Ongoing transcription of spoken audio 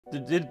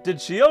Did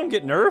Shion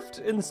get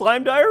nerfed in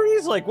Slime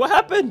Diaries? Like, what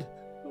happened?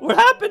 What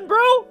happened,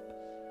 bro?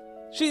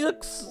 She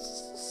looks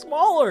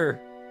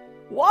smaller.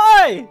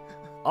 Why?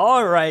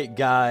 All right,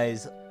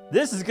 guys.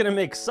 This is gonna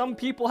make some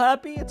people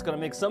happy. It's gonna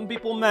make some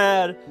people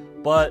mad.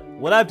 But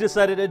what I've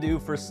decided to do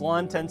for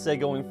Slime Tensei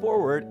going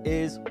forward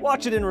is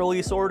watch it in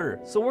release order.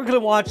 So we're gonna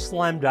watch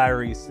Slime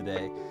Diaries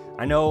today.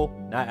 I know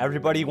not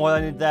everybody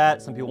wanted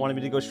that. Some people wanted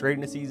me to go straight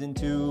into season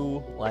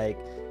 2. Like,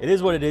 it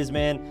is what it is,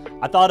 man.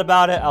 I thought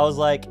about it. I was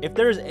like, if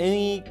there's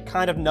any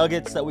kind of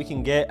nuggets that we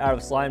can get out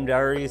of Slime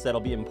Diaries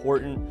that'll be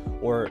important,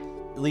 or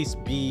at least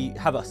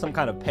have some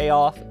kind of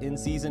payoff in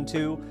season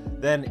 2,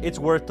 then it's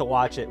worth to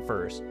watch it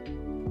first.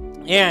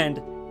 And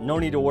no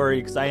need to worry,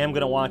 because I am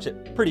going to watch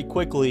it pretty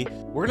quickly.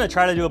 We're going to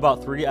try to do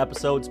about 3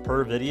 episodes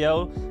per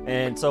video,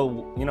 and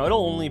so, you know,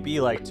 it'll only be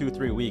like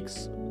 2-3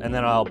 weeks, and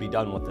then I'll be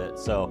done with it.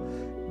 So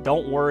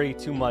don't worry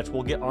too much.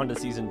 We'll get on to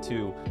season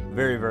 2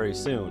 very, very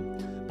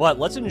soon. But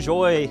let's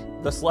enjoy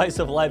the slice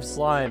of life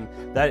slime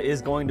that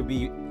is going to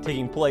be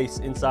taking place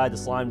inside the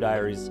Slime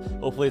Diaries.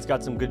 Hopefully it's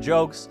got some good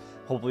jokes.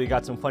 Hopefully it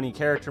got some funny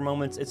character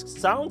moments. It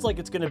sounds like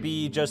it's going to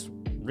be just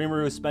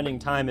rimuru spending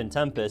time in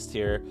Tempest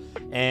here.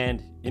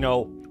 And, you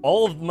know,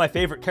 all of my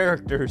favorite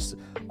characters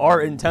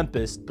are in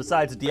Tempest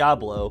besides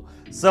Diablo.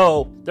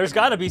 So there's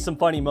got to be some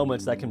funny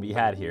moments that can be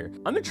had here.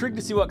 I'm intrigued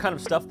to see what kind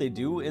of stuff they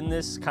do in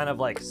this kind of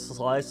like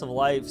slice of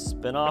life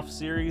spin-off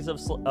series of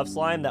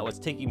Slime that was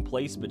taking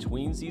place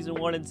between season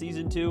 1 and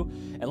season 2.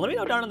 And let me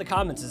know down in the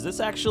comments, is this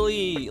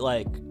actually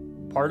like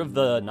part of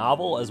the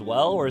novel as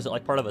well? Or is it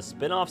like part of a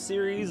spin-off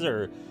series,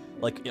 or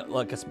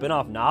like a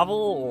spin-off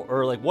novel,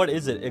 or like what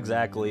is it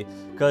exactly?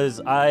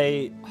 Because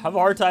I have a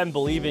hard time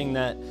believing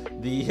that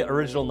the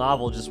original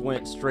novel just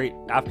went straight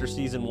after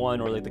season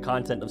 1, or like the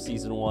content of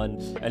season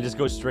 1, and just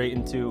goes straight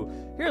into,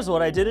 here's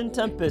what I did in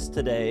Tempest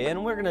today,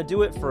 and we're gonna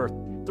do it for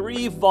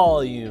 3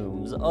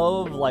 volumes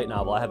of light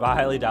novel. I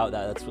highly doubt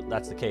that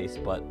that's the case,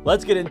 but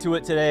let's get into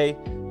it today.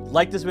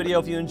 Like this video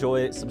if you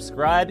enjoy it,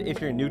 subscribe if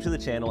you're new to the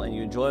channel and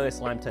you enjoy the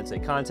Slime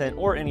Tensei content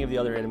or any of the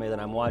other anime that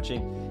I'm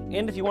watching.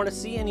 And if you want to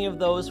see any of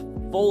those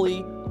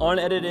fully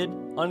unedited,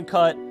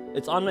 uncut,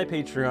 it's on my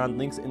Patreon,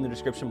 links in the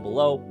description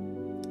below.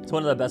 It's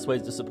one of the best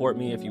ways to support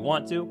me if you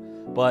want to,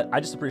 but I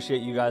just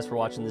appreciate you guys for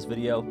watching this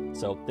video,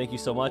 so thank you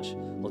so much.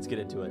 Let's get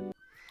into it.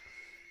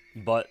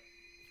 But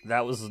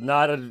that was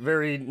not a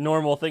very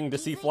normal thing to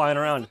see flying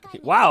around.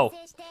 Wow!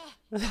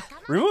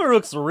 Rimuru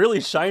looks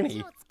really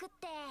shiny.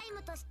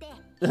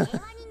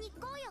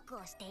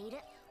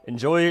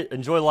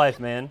 enjoy life,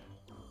 man.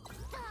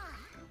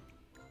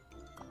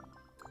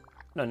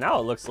 No, now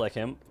it looks like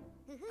him.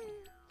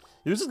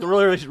 He was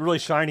just really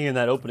shiny in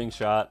that opening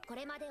shot.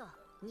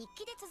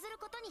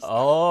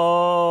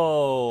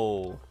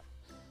 Oh,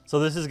 so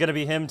this is gonna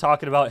be him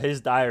talking about his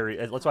diary.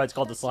 That's why it's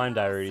called the Slime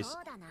Diaries,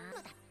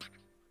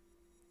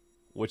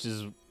 which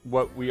is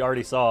what we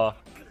already saw.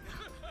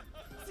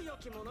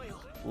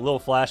 A little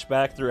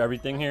flashback through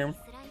everything here.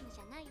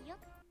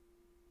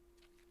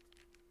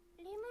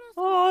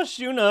 Oh,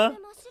 Shuna.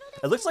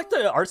 It looks like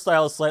the art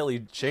style has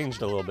slightly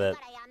changed a little bit.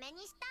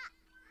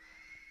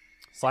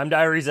 Slime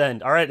Diaries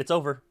end. All right, it's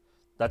over.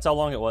 That's how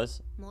long it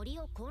was.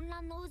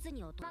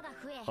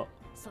 Oh.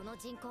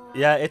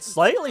 Yeah, it's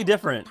slightly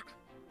different.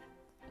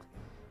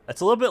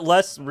 It's a little bit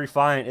less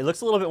refined. It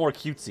looks a little bit more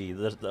cutesy,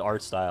 the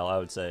art style, I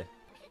would say.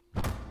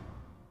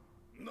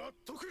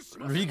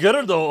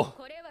 Though.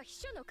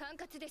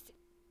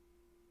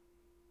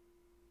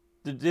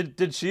 Did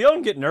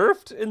Shion get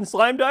nerfed in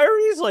Slime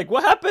Diaries? Like,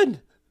 what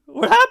happened?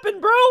 What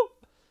happened, bro?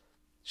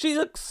 She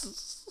looks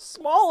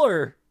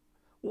smaller.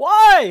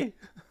 Why?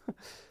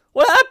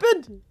 What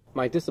happened?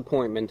 My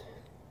disappointment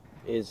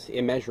is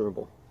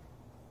immeasurable,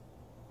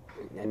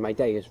 and my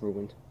day is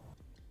ruined.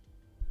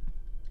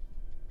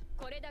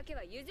 What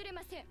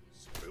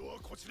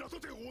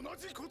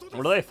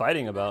are they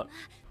fighting about?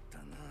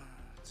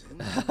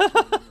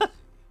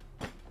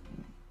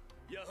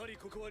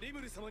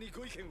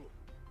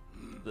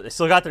 They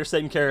still got their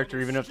same character,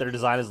 even if their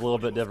design is a little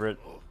bit different.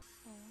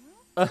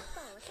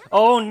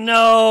 Oh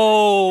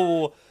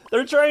no!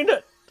 They're trying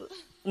to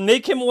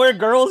make him wear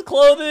girls'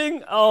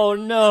 clothing? Oh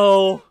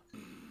no!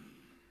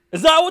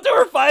 Is that what they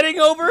were fighting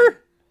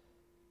over?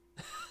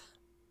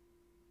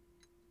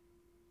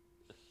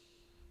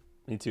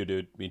 Me too,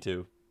 dude. Me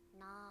too.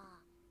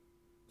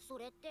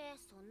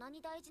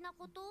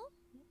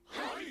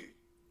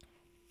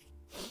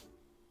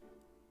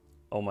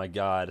 Oh my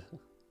god.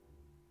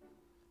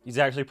 He's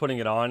actually putting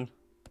it on.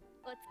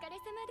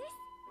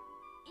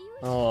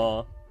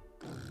 Oh.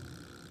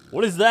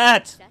 What is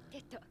that?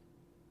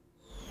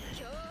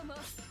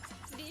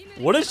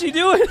 What is she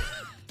doing?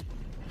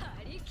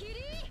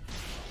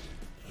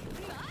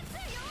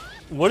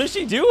 What is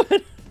she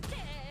doing?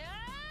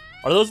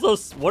 Are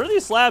those what are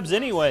these slabs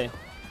anyway?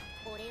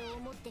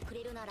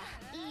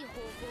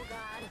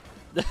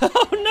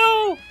 Oh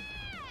no!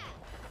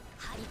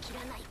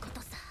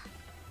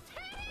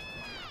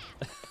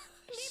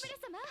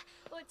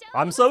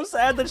 I'm so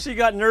sad that she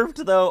got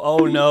nerfed though.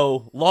 Oh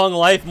no. Long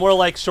life, more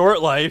like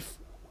short life.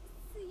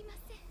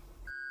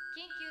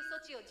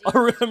 Oh,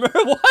 remember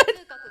what?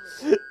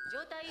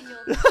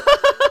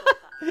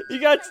 he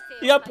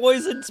got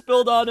poison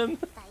spilled on him.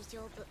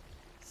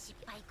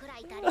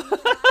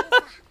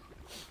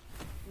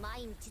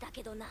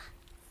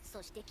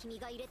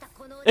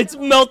 It's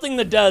melting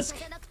the desk.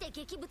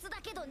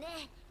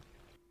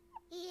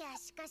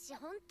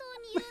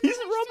 He's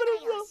rubbing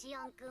himself.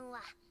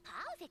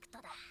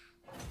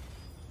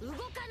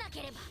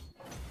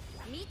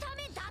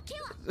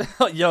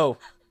 Yo,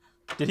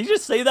 did he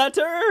just say that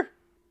to her?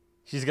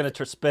 She's gonna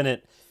spin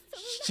it.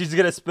 She's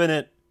gonna spin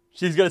it.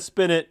 She's gonna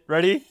spin it.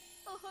 Ready?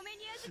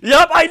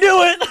 Yup, I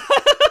knew it!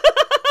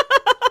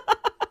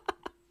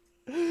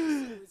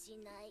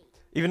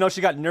 Even though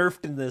she got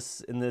nerfed in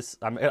this,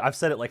 I've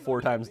said it like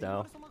 4 times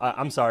now.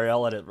 I'm sorry.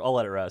 I'll let it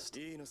rest.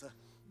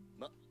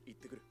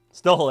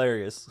 Still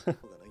hilarious.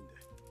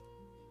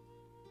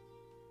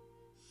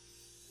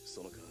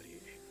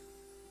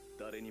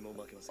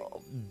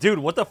 Oh, dude,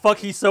 what the fuck?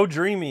 He's so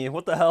dreamy.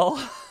 What the hell?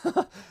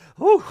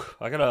 Whew,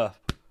 I gotta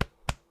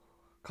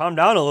calm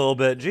down a little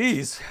bit.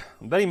 Jeez,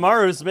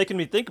 Benimaru's making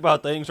me think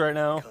about things right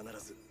now.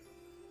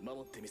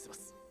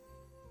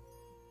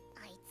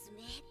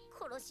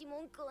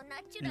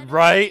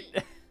 Right?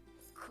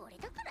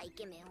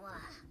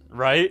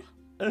 Right?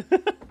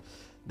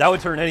 That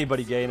would turn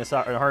anybody gay in a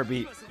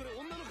heartbeat.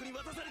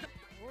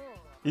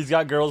 He's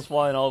got girls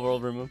flying all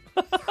over him.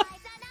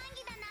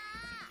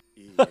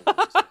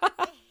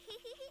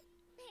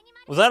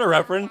 Was that a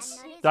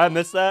reference? Did I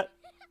miss that?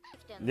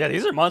 Yeah,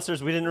 these are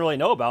monsters we didn't really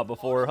know about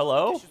before.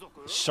 Hello?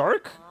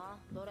 Shark?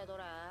 What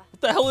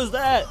the hell is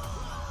that?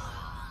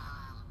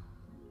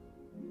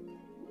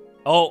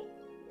 Oh,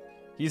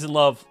 he's in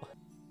love.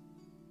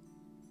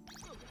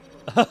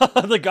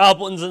 The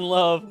goblin's in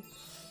love.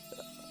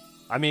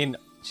 I mean,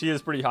 she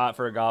is pretty hot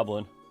for a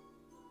goblin.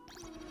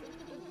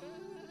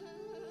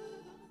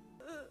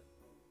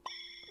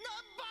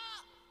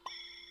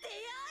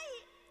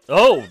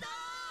 Oh!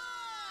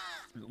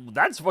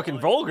 That's fucking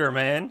vulgar,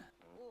 man.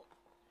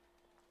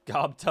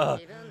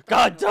 Gobta.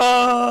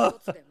 Gobta!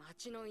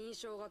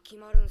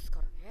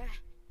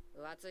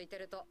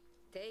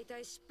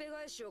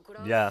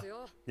 Yeah.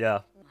 Yeah.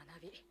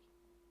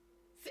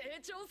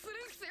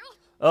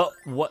 Oh,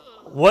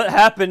 what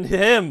happened to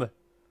him?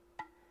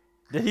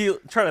 Did he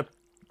try to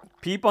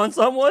peep on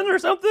someone or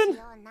something?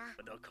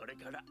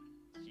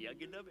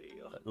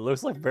 It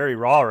looks like very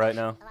raw right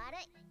now.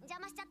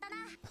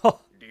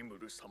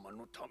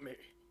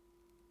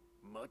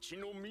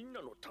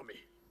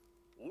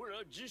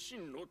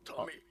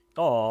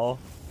 Oh.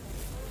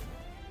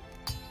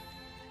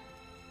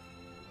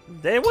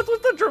 Damn, what's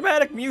with the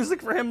dramatic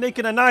music for him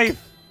making a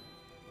knife?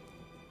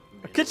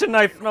 A kitchen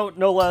knife,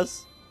 no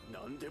less.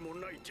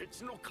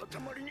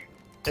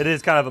 It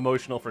is kind of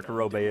emotional for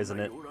Kurobe, isn't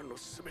it?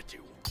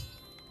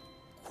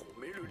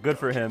 Good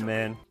for him,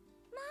 man.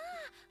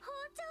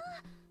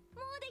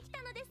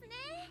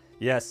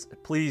 Yes,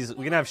 please,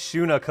 we can have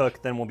Shuna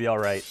cook, then we'll be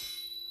alright.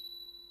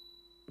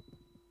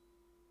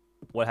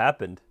 What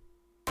happened?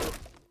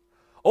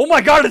 Oh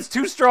my god, it's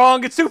too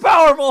strong! It's too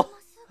powerful!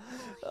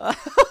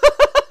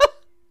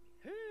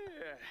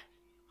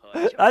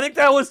 I think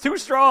that was too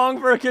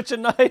strong for a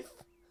kitchen knife.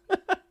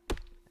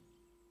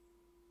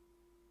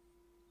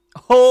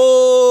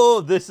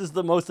 Oh, this is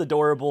the most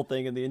adorable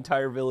thing in the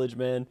entire village,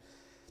 man.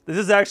 This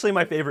is actually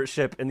my favorite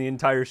ship in the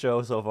entire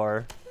show so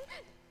far.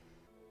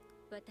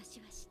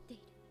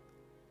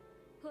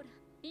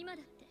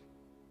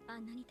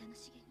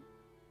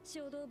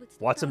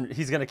 Watch him,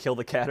 he's gonna kill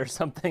the cat or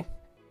something.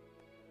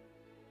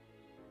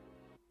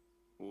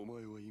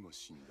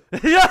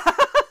 Yeah!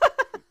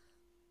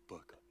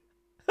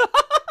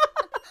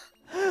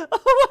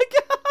 Oh my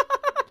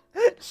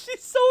god!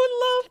 She's so in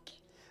love!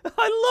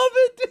 I love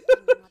it,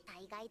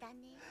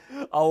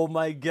 dude! Oh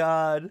my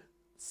god.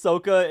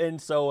 Soka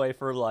and Soe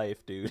for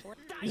life, dude.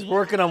 He's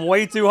working them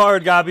way too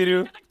hard,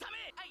 Gabiru.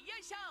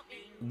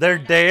 They're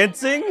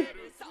dancing?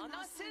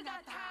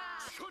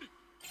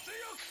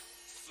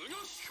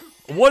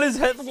 What is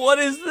this? What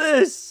is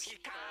this?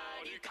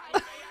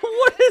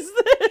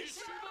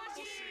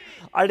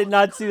 I did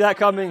not see that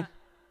coming.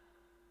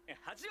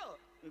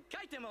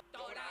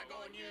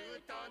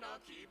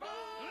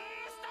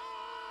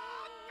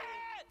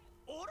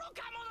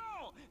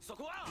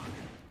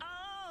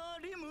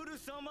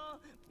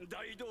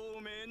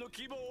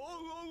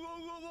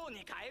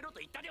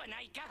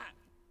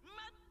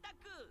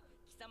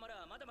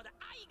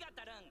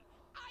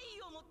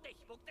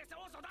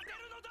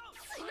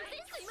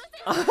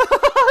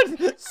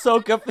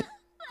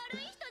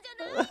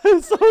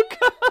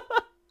 Soka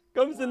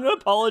comes in and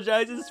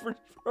apologizes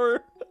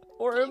for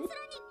him.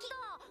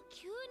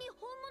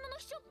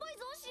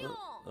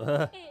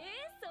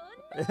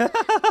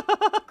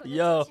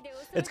 Yo,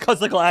 it's cause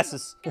the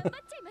glasses.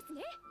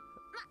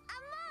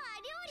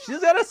 She's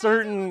got a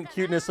certain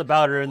cuteness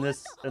about her in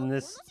this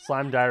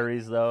Slime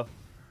Diaries, though.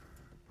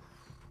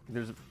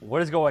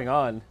 What is going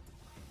on?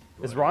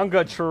 Is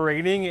Ranga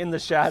training in the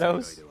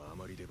shadows?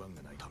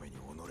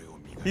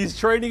 He's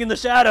training in the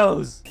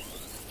shadows!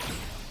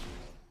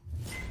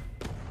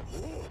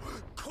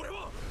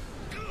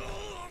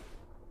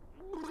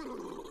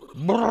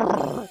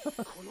 Oh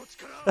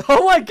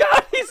my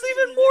god, he's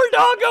even more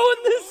doggo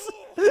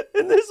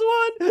in this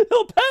one.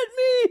 He'll pet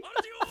me.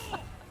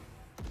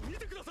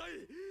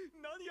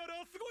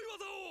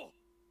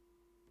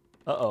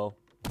 Uh-oh.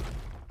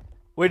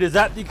 Wait, is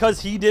that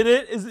because he did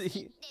it? Is it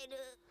he?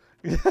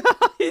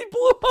 He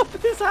blew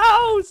up his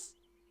house.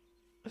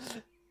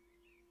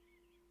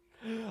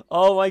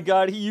 Oh my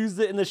god, he used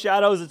it in the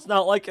shadows. It's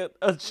not like a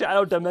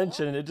shadow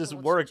dimension. It just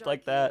worked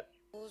like that.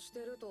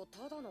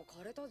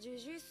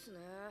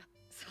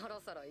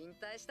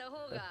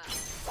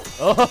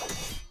 Oh.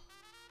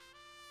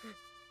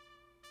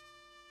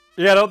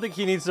 Yeah, I don't think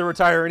he needs to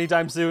retire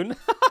anytime soon.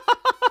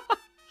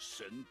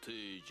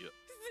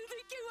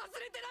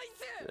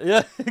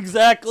 Yeah,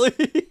 exactly.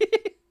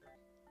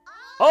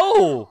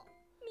 Oh!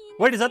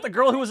 Wait, is that the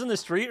girl who was in the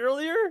street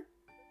earlier?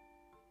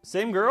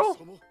 Same girl?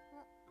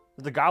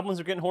 The goblins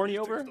are getting horny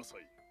over?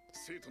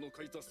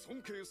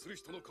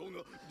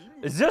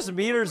 It's just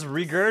me or does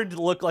Rigurd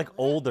look like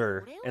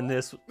older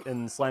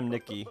in Slime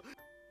Nikki?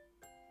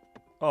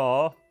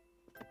 Aw.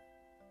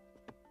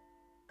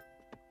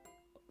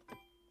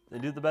 They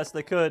do the best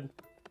they could.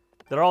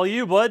 They're all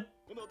you, bud.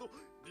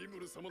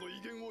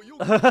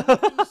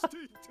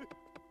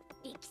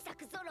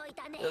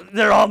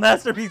 They're all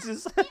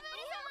masterpieces.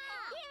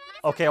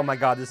 Okay, oh my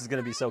god, this is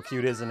gonna be so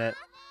cute, isn't it?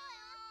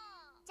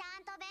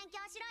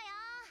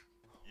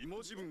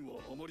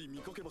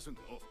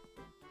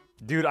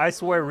 Dude, I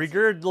swear,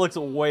 Rigurd looks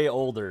way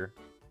older.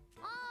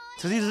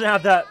 Because he doesn't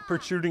have that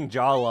protruding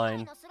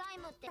jawline.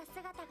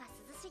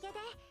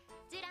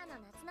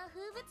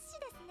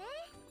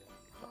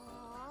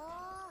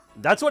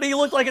 That's what he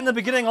looked like in the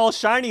beginning, all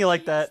shiny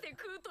like that.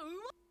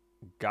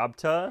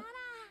 Gobta?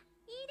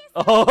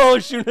 Oh,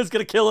 Shuna's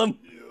gonna kill him.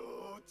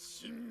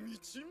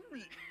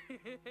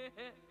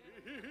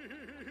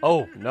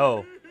 Oh,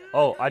 no.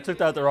 Oh, I took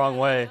that the wrong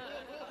way.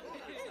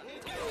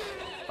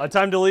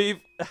 Time to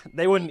leave.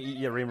 They wouldn't eat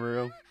you,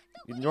 Rimuru.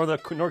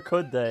 Nor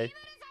could they.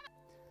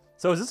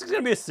 So is this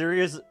gonna be a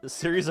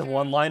series of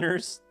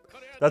one-liners?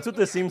 That's what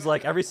this seems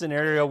like. Every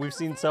scenario we've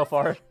seen so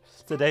far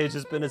today has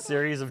just been a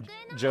series of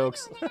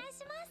jokes.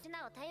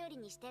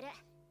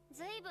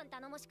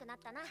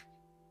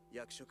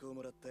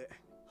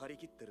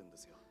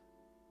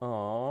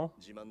 Aww.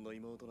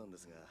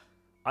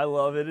 I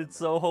love it. It's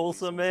so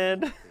wholesome,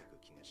 man.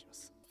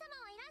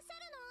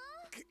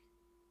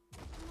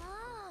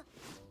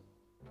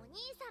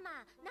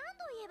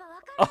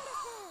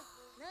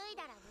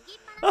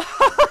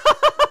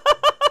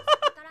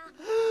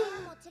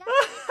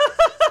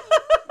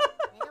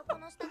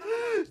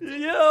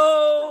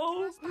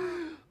 Yo!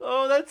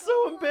 Oh, that's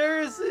so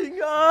embarrassing.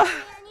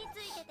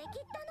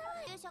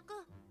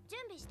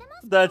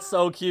 That's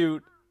so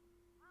cute.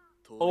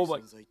 Oh my.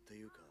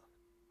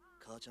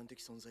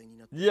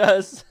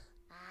 Yes.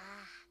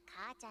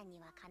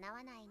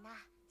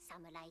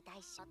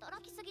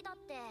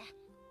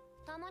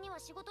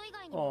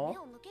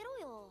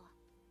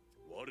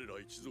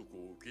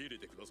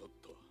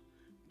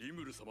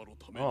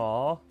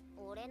 Aww.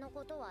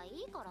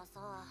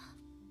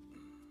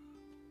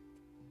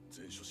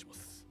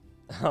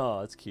 Oh,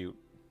 that's cute.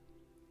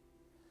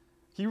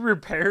 He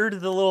repaired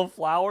the little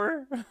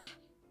flower?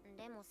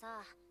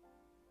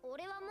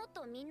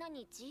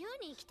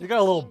 You got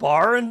a little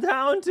bar in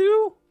town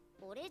too?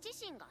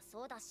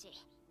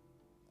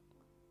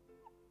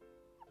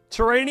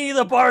 Trainee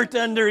the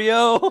bartender,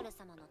 yo!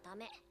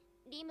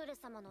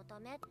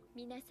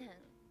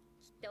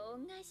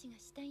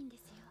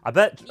 I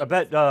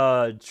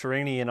bet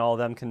Trainee and all of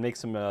them can make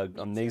some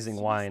amazing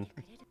wine.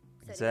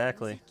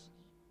 Exactly.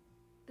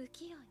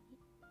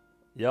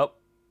 Yep.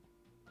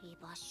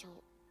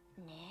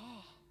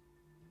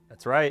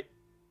 That's right.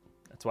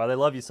 That's why they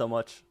love you so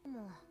much.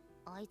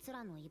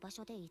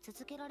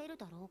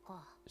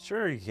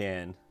 Sure you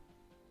can.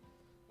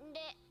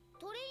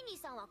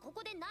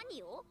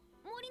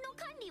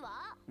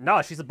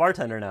 No, she's a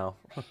bartender now.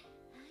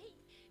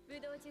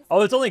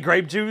 Oh, it's only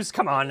grape juice?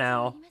 Come on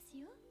now.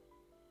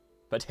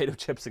 Potato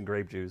chips and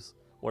grape juice.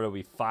 What are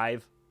we,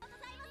 5?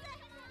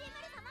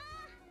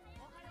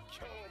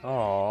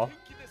 Aww.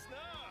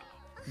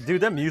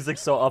 Dude, that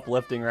music's so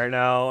uplifting right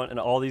now, and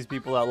all these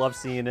people that love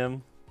seeing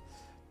him.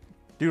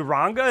 Dude,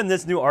 Ranga in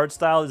this new art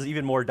style is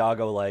even more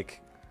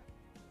doggo-like.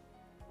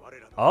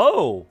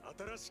 Oh!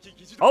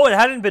 Oh, it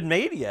hadn't been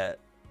made yet.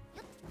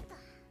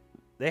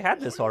 They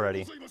had this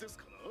already.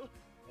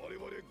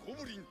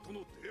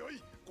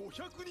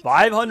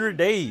 500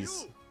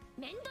 days.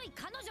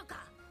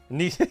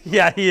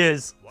 Yeah, he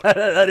is.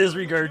 That is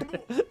Rigurd.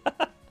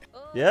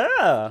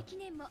 Yeah.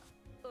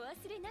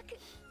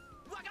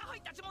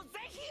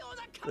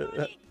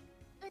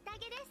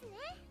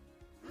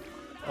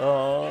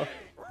 Oh.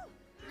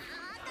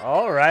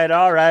 All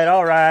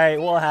right.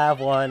 We'll have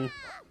one.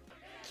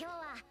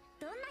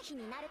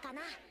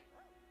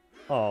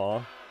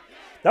 Aw.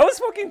 That was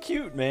fucking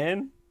cute,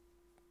 man.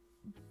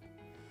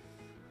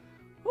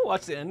 We'll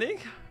watch the ending.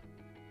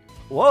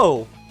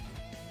 Whoa.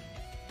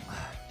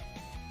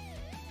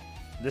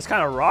 This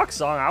kind of rock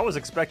song, I was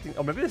expecting...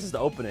 Oh, maybe this is the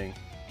opening.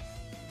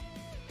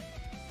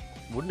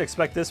 Wouldn't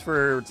expect this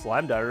for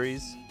Slime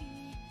Diaries.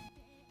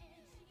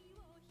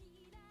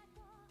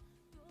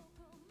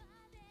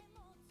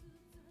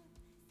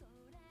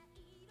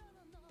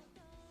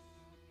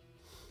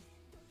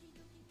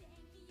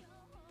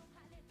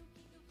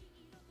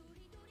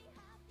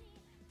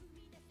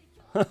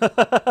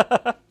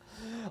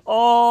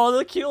 Oh,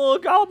 the cute little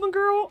goblin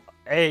girl.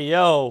 Hey,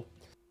 yo.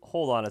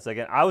 Hold on a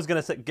second. I was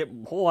gonna say,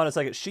 hold on a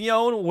second.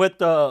 Shion with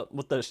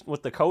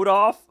the coat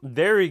off,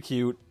 very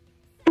cute.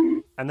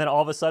 And then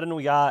all of a sudden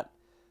we got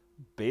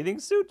bathing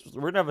suits.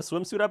 We're gonna have a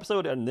swimsuit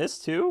episode in this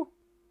too.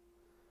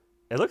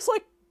 It looks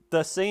like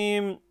the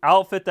same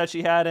outfit that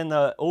she had in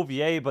the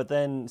OVA, but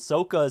then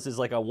Sokka's is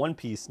like a one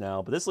piece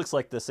now. But this looks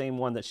like the same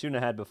one that Shuna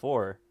had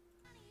before.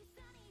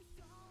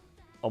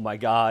 Oh my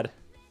god.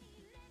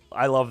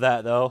 I love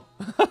that though.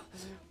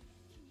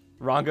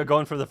 Ranga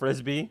going for the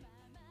frisbee.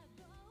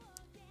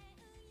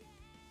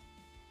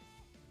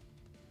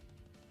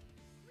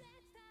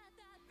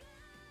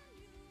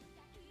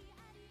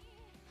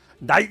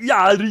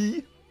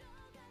 Diaries.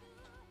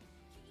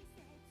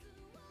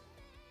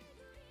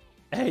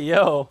 Hey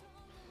yo.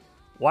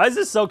 Why is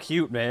this so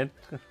cute, man?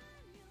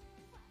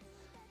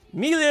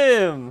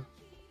 Milim.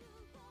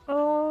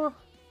 Oh.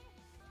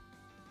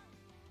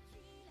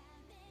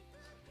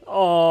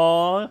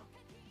 Oh.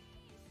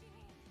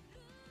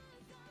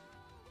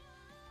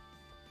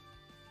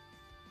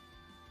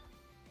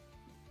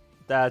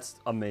 That's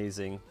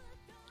amazing.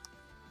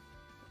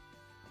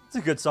 It's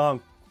a good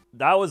song.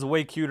 That was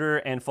way cuter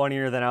and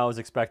funnier than I was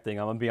expecting.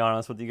 I'm gonna be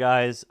honest with you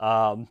guys.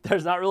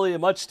 There's not really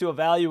much to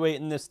evaluate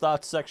in this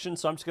thoughts section,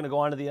 so I'm just gonna go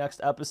on to the next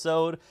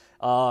episode.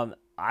 I'm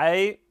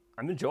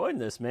enjoying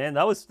this, man.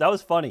 That was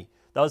funny.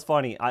 That was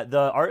funny.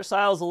 The art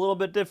style is a little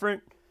bit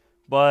different,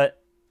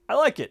 but I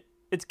like it.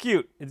 It's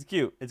cute. It's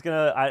cute. It's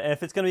gonna.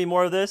 If it's gonna be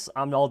more of this,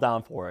 I'm all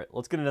down for it.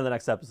 Let's get into the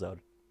next episode.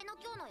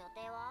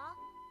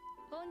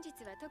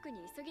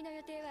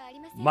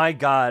 My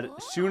god,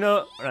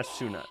 Shuna, not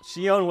Shuna,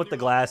 Shion with the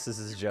glasses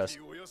is just...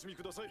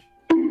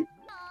 You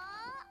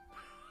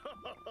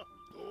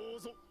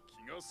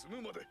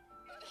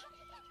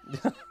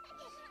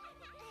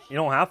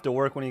don't have to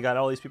work when you got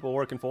all these people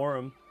working for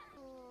him.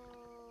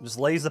 Just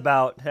lays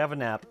about, have a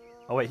nap.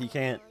 Oh wait, he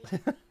can't.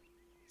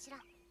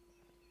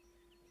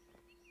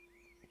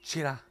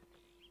 Chira.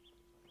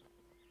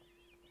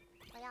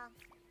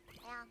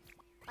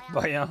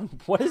 Bayam,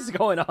 what is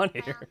going on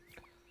here?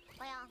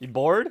 You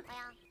bored?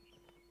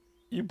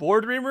 You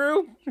bored,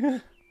 rimuru?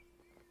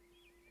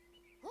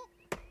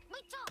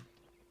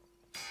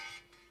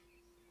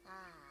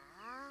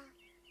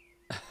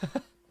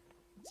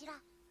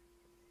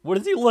 What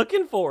is he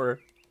looking for?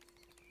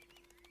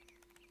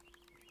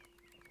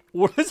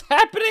 What is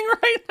happening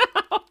right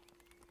now?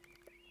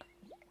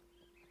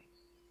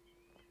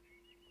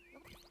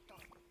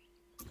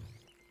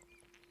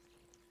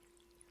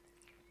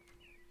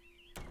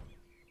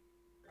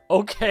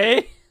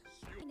 Okay.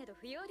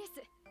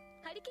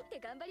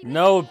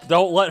 No,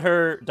 don't let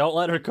her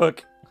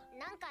cook.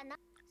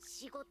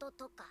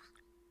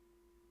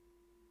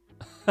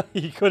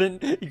 He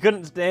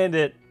couldn't stand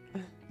it.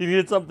 He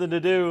needed something to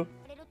do.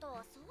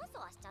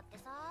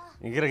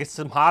 You gotta get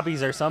some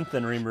hobbies or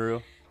something,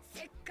 rimuru.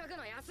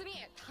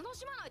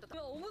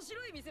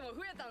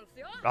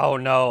 Oh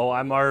no,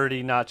 I'm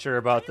already not sure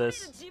about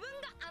this.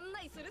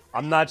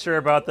 I'm not sure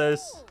about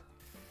this.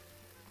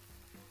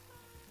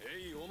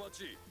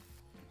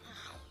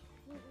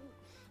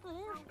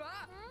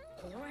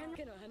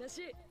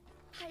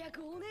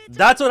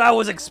 That's what I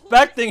was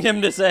expecting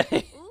him to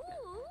say.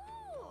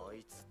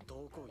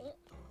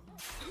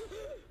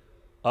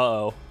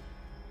 Uh-oh.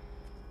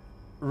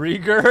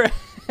 Rieger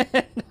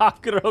and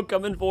Hakuro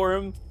coming for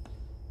him.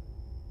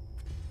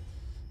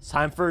 It's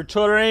time for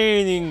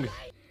training.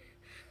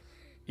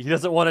 He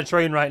doesn't want to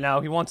train right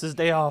now. He wants his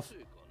day off.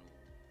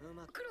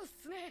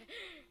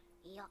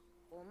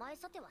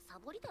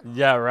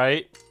 Yeah,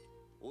 right?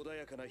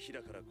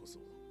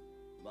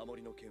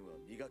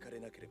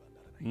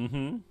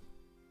 Mm-hmm.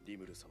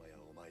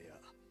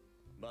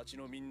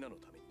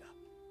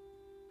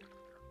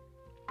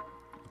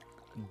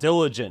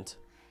 Diligent.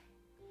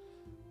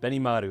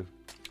 Benimaru.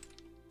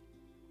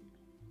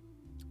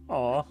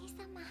 Aw.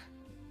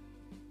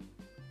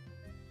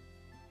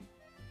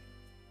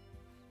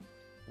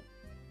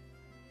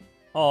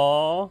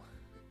 Aw.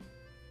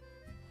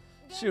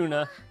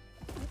 Shuna.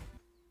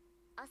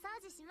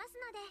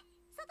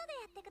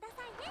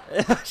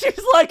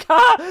 She's like,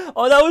 ha!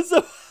 Oh, that was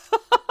so...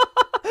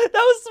 That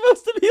was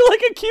supposed to be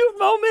like a cute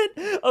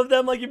moment of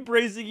them like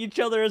embracing each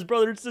other as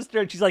brother and sister,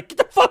 and she's like, get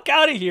the fuck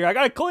out of here, I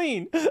gotta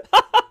clean.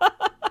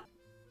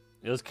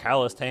 Those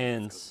calloused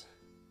hands.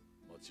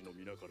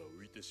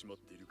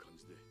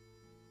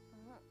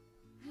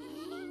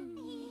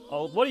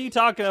 Oh, what are you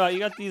talking about? You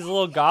got these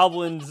little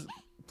goblins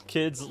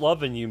kids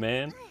loving you,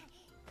 man.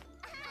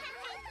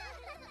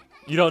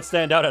 You don't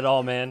stand out at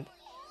all, man.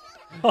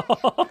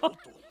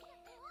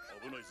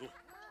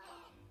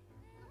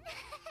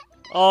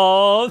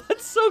 Oh,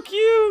 that's so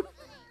cute.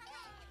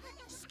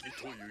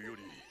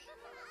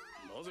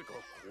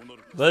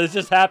 But it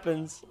just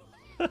happens.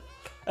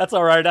 That's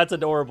alright, that's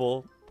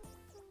adorable.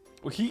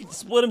 He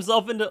split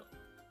himself into...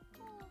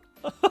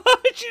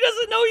 She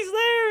doesn't know he's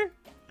there!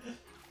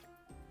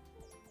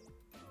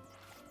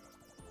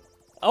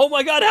 Oh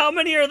my god, how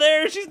many are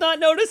there? She's not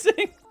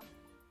noticing!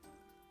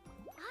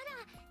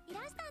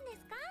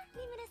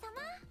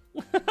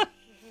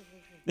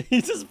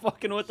 He's just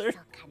fucking with her.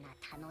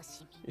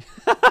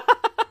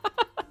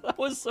 That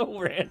was so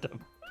random.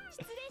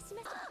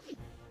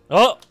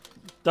 Oh!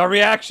 The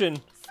reaction!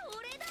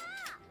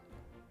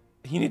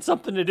 He needs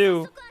something to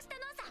do.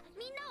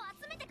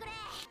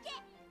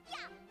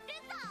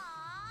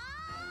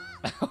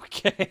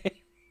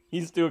 Okay.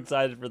 He's too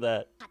excited for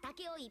that.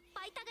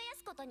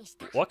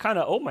 What kind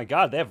of... Oh my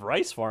god, they have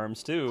rice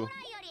farms too.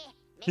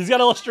 He's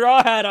got a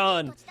straw hat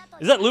on!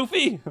 Is that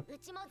Luffy?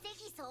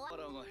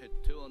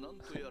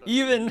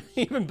 Even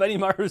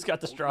Benimaru's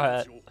got the straw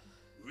hat.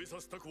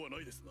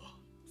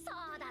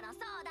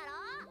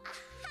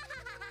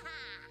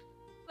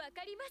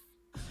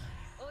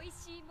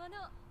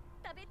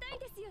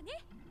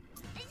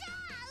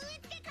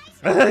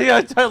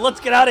 Let's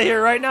get out of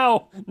here right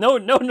now.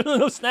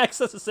 No snacks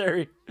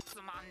necessary.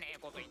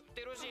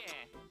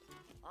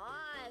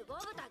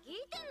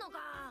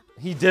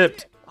 He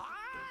dipped.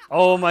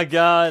 Oh my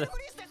god.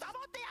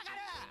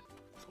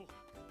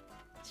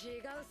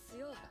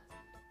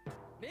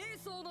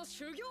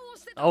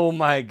 Oh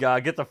my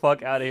god, get the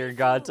fuck out of here,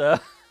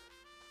 Gata.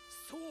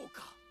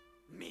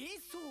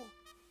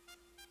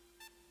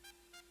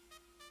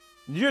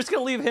 You're just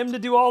gonna leave him to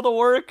do all the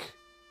work?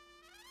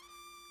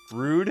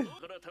 Rude.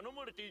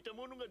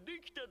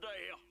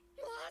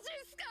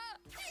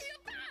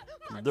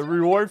 The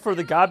reward for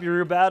the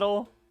Gabiru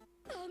battle?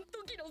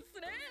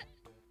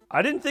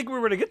 I didn't think we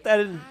were gonna get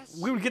that in...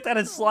 We would get that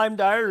in Slime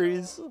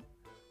Diaries.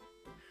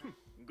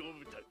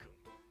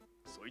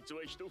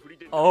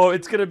 Oh,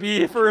 it's gonna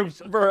be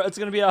it's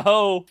gonna be a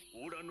hoe.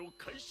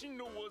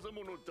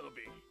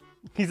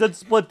 He said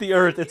split the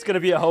earth. It's gonna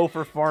be a hoe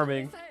for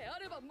farming.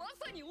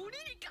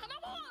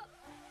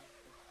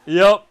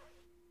 Yep.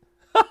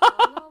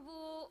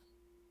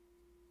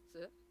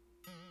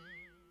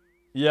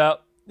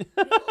 Yep.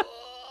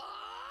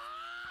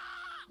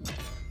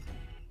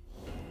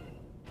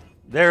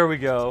 There we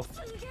go.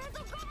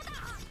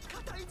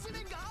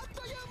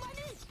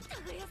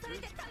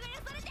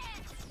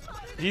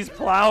 He's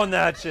plowing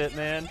that shit,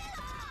 man.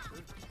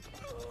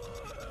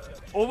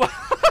 Oh my.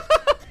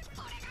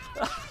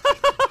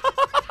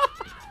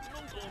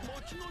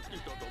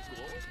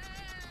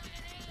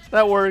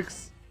 That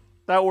works.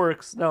 That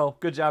works. No,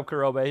 good job,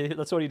 Kurobe.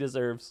 That's what he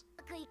deserves.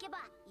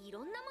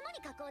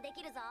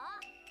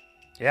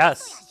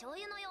 Yes.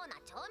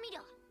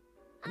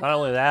 Not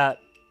only that.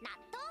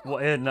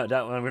 Well, no,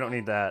 that one, we don't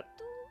need that.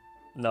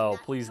 No,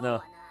 please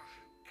no.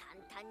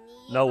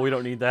 No, we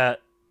don't need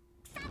that.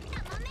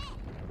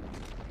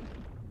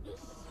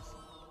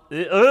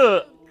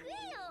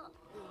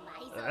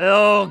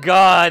 Oh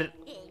God.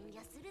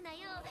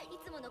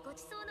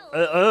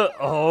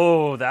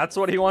 Oh, that's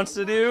what he wants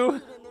to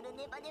do?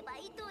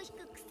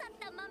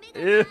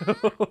 Ew.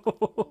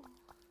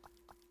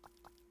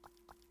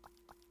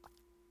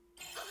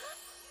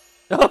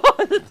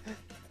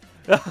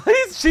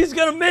 She's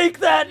gonna make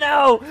that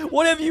now!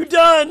 What have you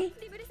done?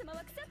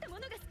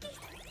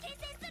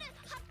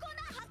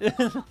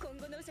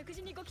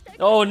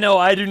 Oh no,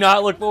 I do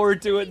not look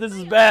forward to it. This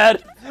is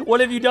bad. What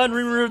have you done,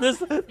 Rimuru?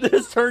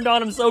 This turned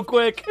on him so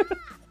quick.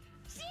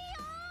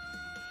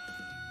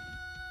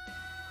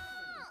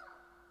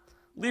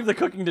 Leave the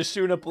cooking to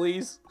Shuna,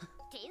 please.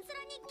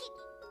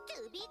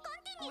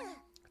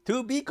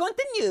 To be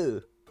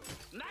continued.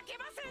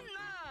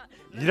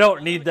 You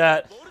don't need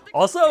that.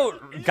 Also,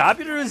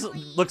 Gabiru's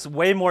looks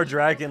way more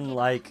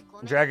dragon-like,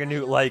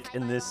 Dragonute-like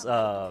in this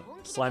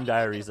Slime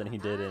Diaries than he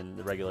did in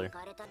the regular.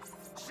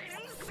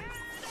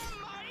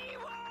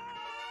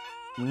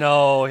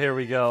 No, here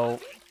we go.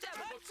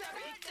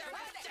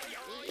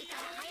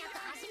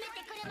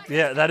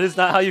 Yeah, that is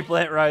not how you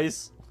plant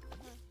rice.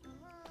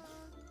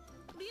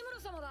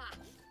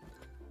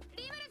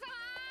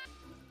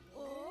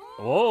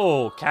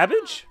 Whoa,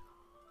 cabbage?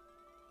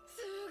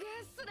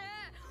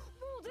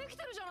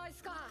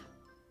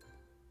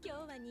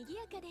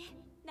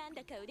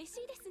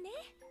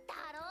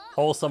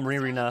 Wholesome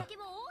Ririna.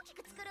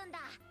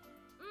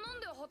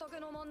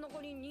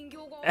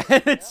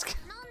 And it's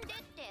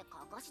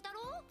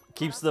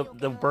keeps the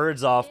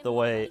birds off the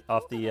way,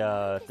 off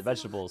the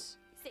vegetables.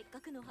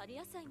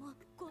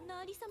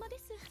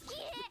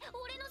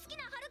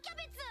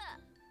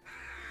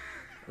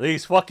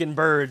 These fucking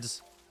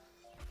birds.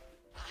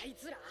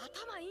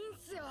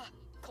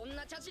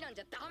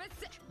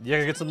 You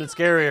gotta get something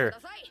scarier.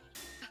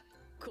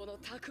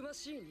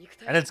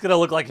 And it's gonna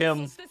look like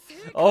him.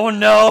 Oh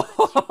no!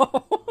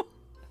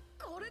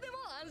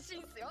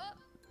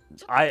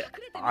 I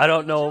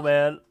don't know,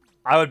 man.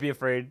 I would be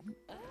afraid.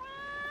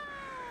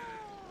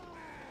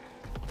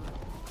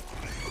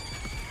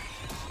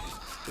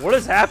 What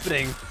is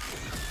happening?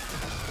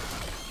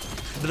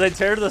 Did they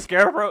tear the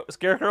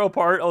scarecrow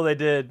apart? Oh, they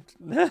did.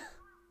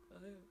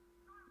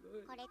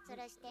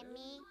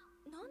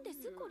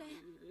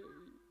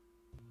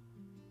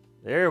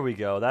 There we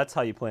go. That's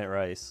how you plant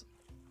rice.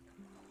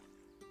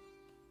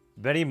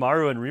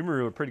 Benimaru and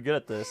Rimuru are pretty good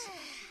at this.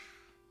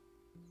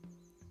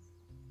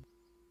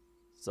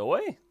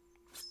 Zoe?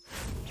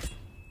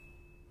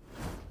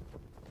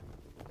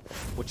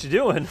 What you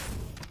doing?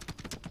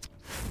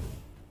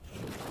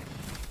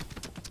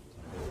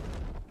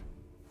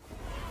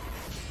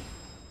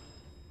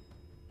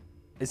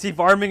 Is he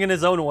farming in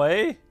his own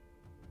way?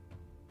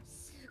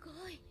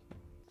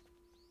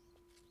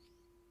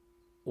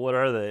 What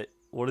are they?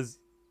 What is...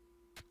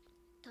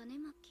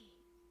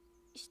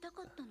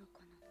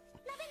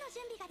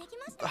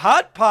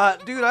 Hot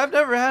pot? Dude, I've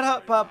never had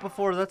hot pot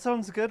before. That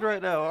sounds good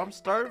right now. I'm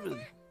starving.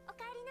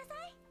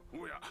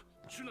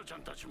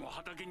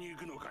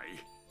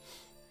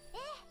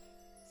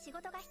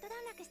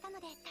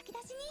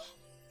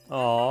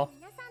 Aww.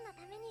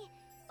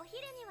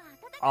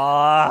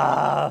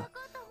 Ah.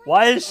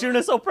 Why is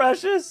Shuna so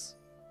precious?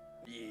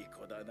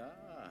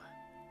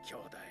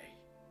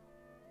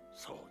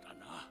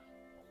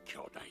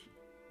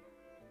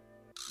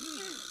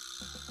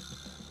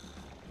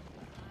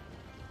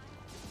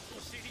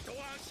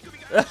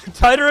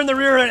 Tied her in the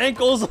rear and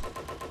ankles.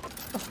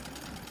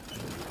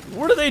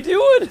 What are they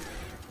doing?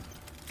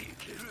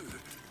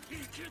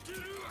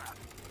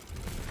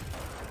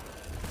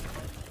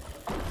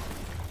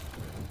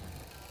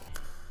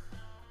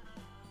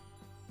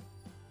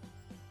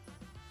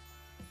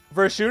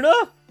 For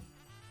Shuna?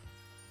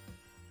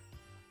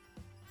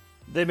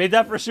 They made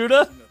that for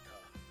Shuna?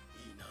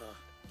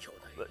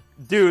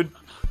 Dude,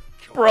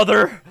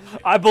 brother,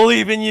 I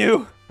believe in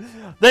you.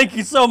 Thank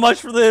you so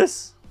much for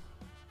this.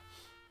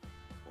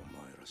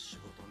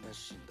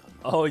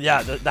 Oh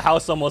yeah, the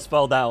house almost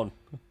fell down.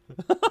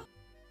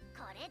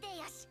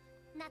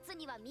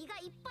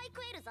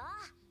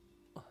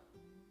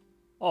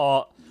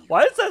 Oh,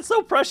 why is that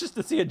so precious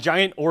to see a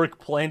giant orc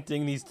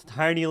planting these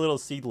tiny little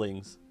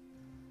seedlings?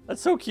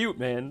 That's so cute,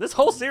 man. This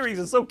whole series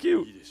is so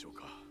cute.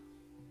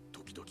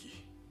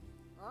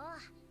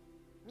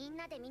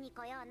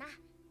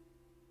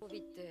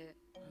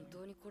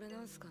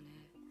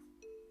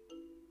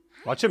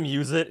 Watch him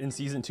use it in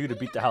season 2 to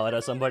beat the hell out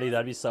of somebody.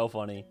 That'd be so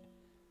funny.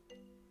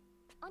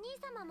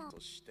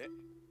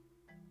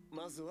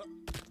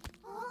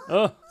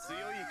 Oh.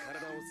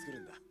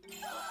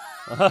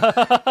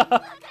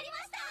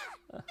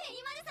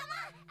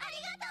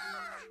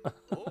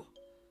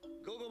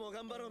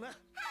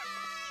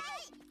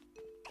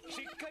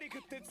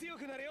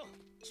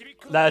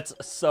 That's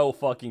so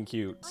fucking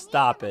cute.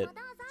 Stop it.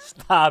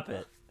 Stop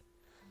it.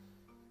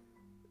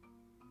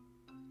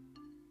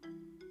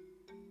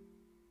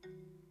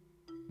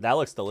 That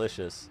looks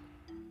delicious.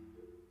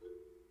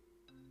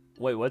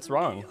 Wait, what's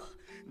wrong?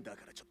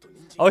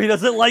 Oh, he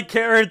doesn't like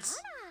carrots.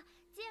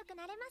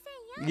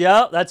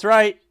 Yeah, that's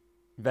right.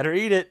 Better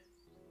eat it.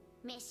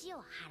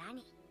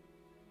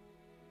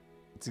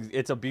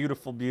 It's a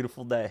beautiful,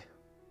 beautiful day.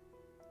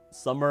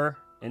 Summer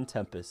in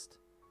Tempest.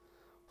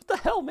 What the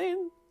hell,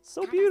 man?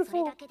 So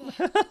beautiful.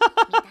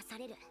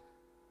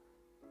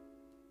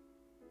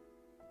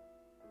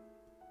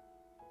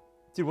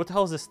 Dude, what the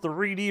hell is this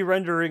 3D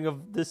rendering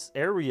of this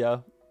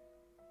area?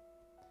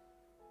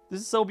 This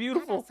is so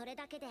beautiful.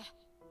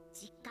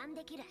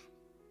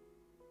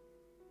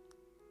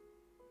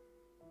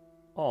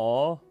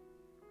 Aww.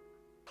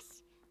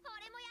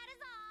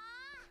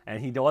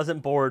 And he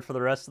wasn't bored for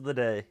the rest of the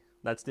day.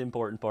 That's the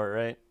important part,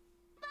 right?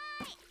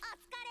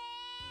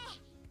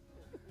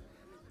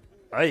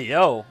 Hey,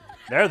 yo.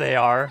 There they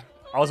are.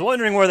 I was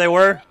wondering where they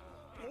were.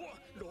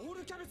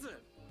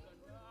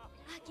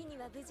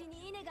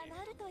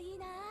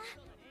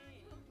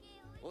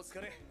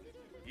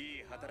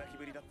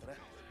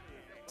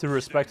 Two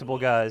respectable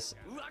guys.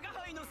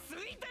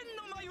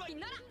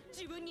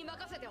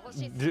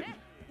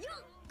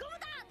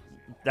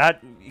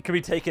 That could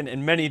be taken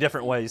in many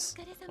different ways.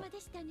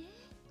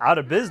 Out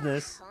of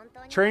business?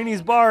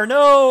 Trainee's bar,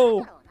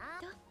 no!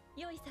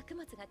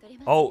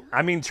 Oh,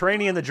 I mean,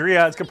 Trainee and the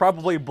Dryads could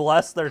probably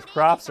bless their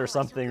crops or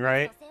something,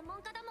 right?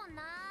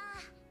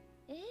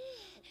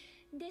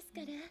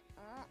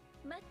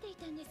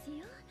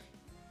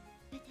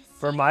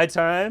 For my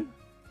time?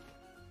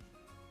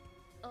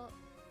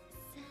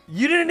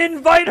 You didn't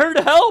invite her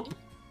to help!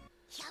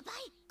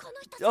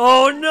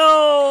 Oh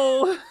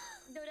no!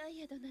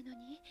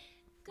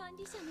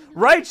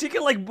 Right, she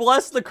can like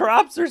bless the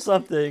crops or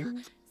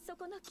something.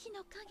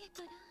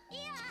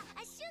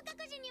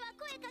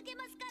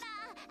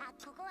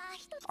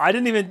 I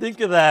didn't even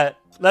think of that.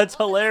 That's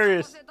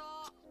hilarious.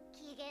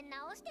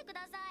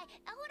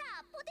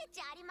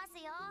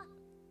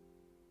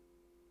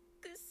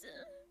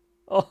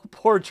 Oh,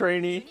 poor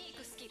Trainee.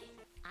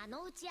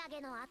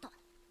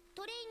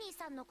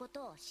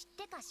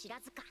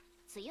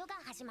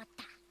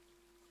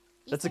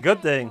 That's a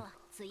good thing.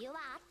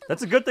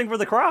 That's a good thing for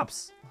the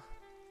crops.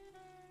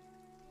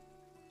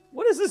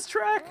 What is this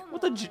track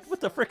with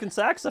the frickin'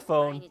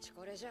 saxophone?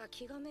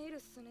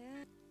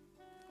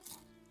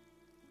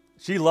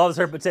 She loves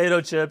her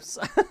potato chips.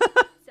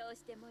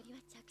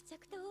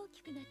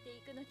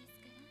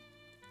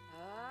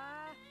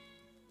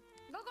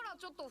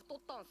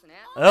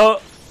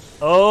 Oh,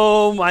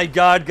 oh my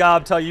God,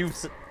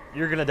 Gobta,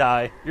 you're gonna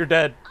die. You're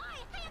dead.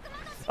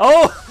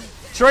 Oh,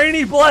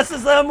 Trainee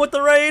blesses them with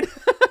the raid.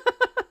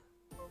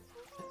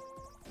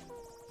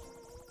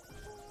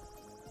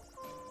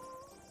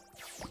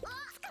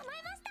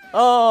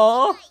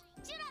 Oh,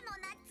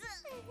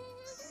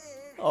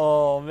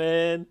 oh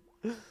man.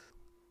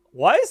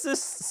 Why is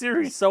this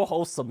series so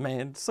wholesome,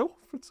 man? So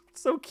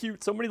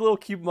cute. So many little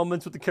cute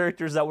moments with the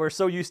characters that we're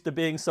so used to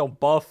being so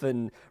buff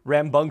and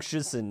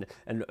rambunctious and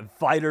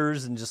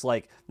fighters and just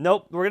like,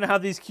 nope, we're gonna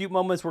have these cute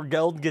moments where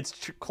Geld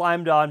gets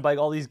climbed on by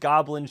all these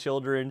goblin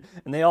children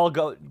and they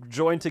all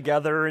join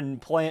together and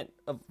plant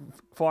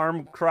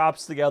farm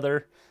crops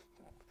together.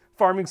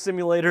 Farming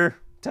Simulator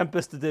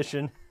Tempest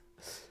Edition.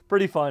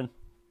 Pretty fun.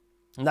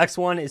 Next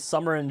one is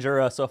Summer and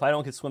Jura, so if I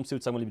don't get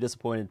swimsuits, I'm gonna be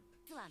disappointed.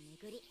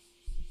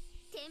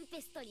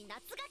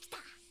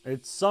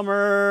 It's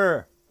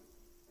summer!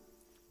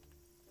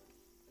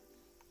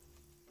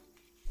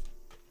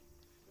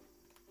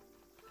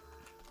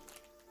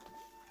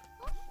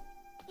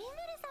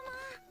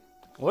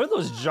 What are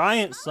those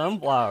giant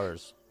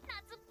sunflowers?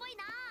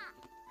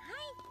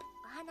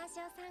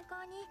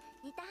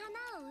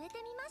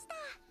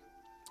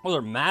 Oh,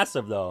 they're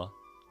massive though.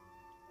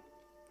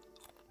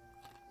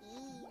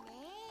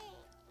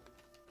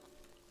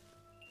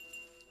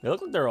 They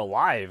look like they're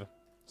alive.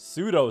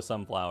 Pseudo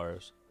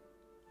sunflowers.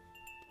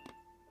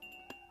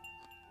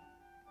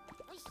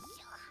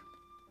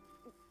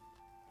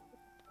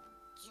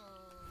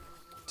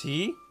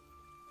 Tea?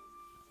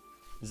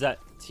 Is that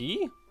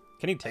tea?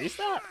 Can he taste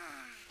that?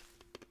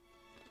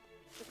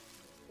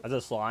 As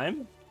a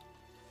slime?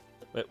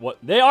 Wait, what?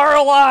 They are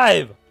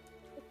alive!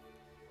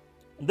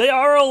 They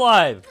are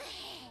alive!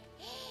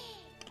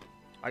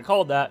 I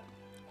called that.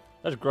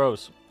 That's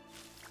gross.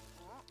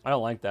 I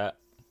don't like that.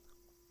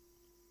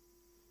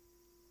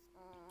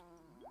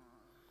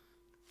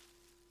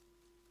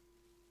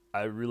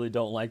 I really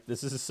don't like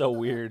this. This is so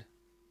weird.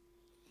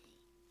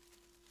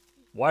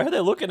 Why are they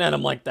looking at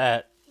him like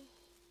that?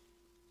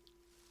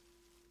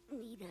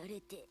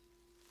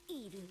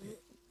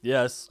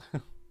 Yes.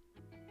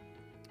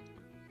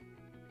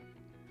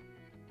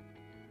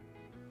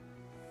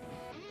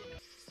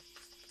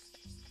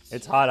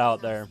 It's hot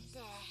out there.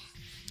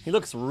 He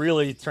looks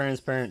really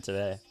transparent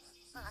today.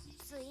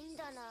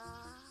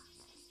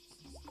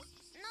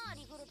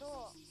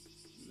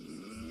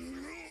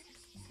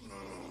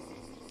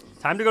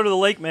 Time to go to the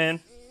lake, man.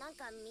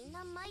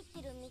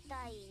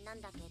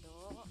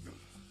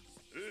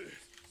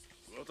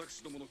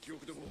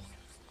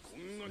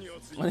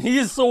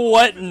 He's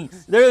sweating.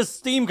 There's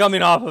steam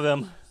coming off of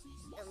him.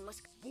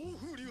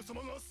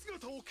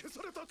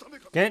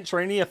 Can't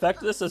Trainee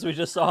affect this as we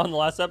just saw in the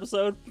last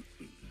episode?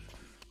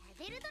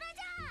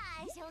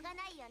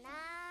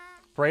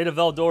 Pray to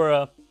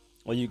Veldora.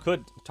 Well, you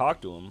could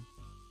talk to him.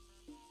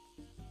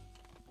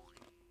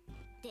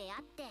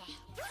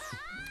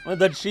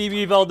 The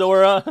chibi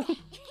Veldora.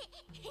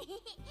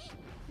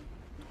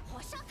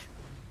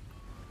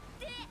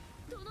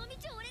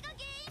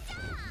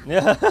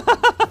 Yeah.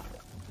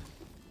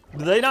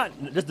 Do they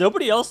not? Does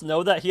nobody else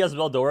know that he has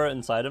Veldora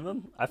inside of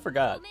him? I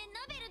forgot.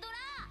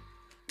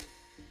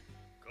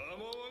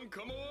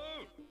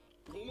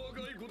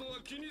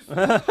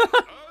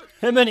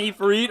 Him and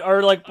Ifrit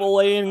are like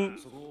playing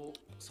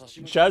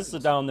chess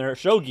down there.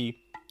 Shogi.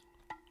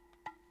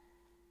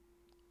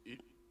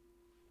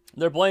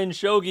 They're playing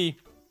shogi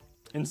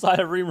inside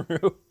of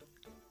Rimuru.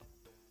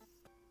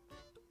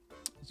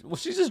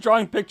 Was she just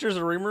drawing pictures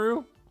of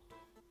Rimuru?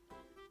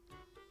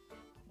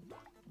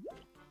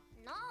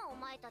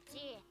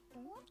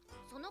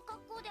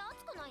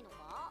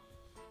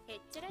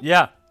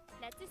 Yeah.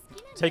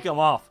 Take him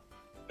off.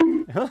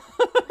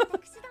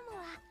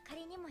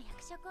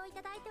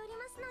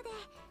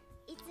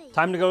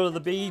 Time to go to the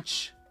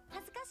beach.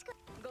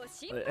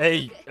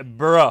 Hey,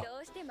 bruh.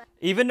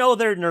 Even though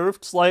they're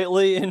nerfed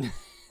slightly in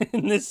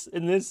this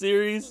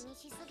series,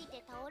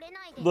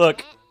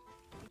 look,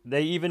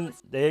 they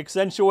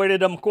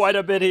accentuated them quite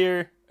a bit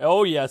here.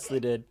 Oh yes, they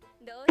did.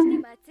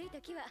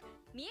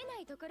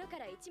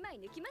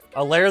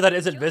 A layer that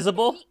isn't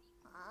visible?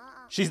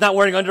 She's not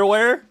wearing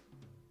underwear?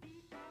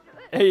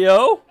 Hey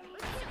yo.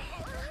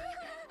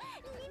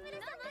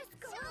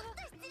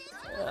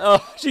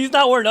 Oh, she's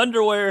not wearing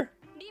underwear.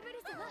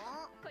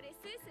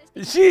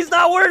 She's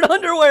not wearing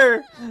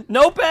underwear.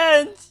 No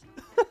pants.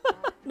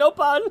 No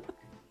pun.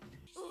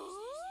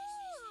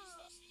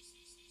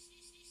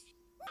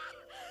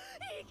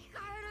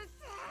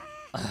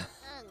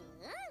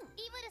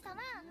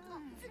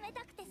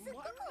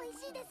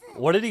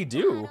 What did he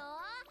do?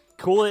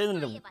 Cool it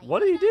in. What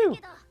did he do?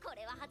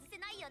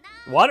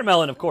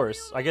 Watermelon, of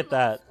course. I get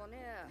that.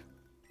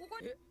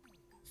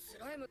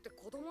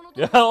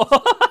 Yeah.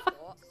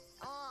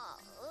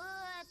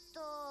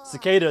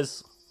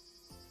 Cicadas.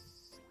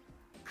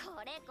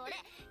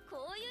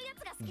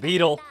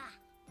 Beetle.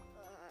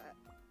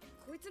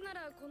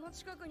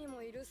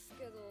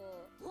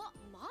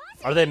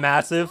 Are they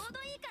massive?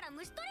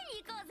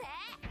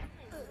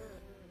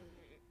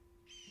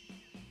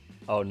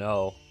 Oh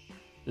no.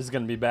 This is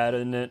gonna be bad,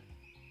 isn't it?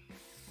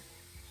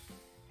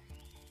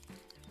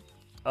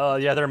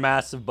 Yeah, they're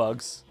massive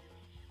bugs.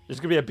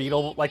 There's gonna be a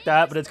beetle like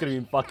that, but it's gonna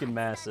be fucking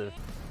massive.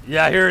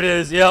 Yeah, here it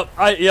is. Yep,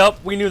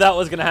 yep, we knew that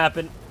was gonna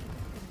happen.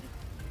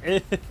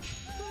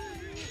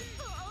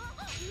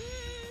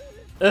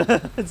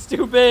 It's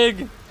too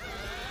big.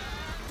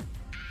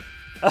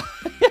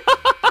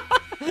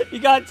 He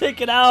got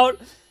taken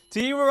out.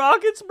 Team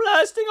Rocket's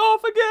blasting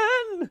off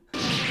again.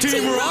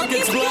 Team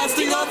Rocket's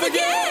blasting off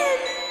again.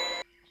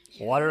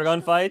 Water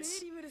gun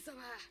fights.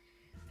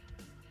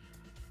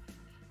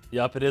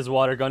 Yup, it is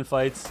water gun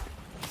fights.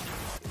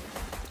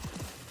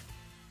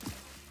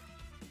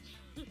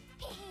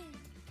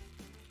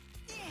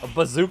 A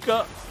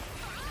bazooka.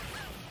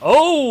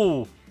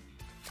 Oh!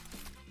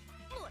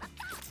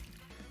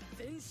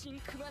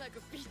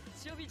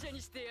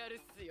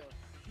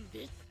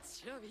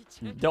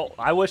 Don't.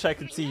 I wish I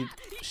could see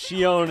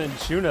Shion and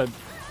Shuna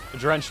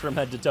drenched from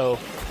head to toe.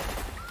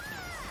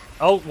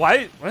 Oh,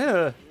 why?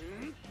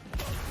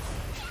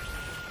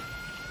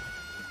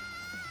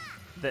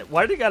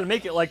 Why do you gotta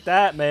make it like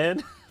that,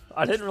 man?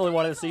 I didn't really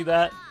want to see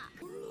that.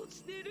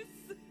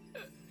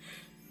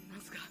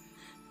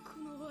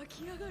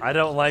 I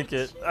don't like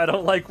it. I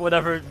don't like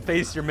whatever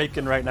face you're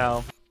making right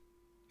now.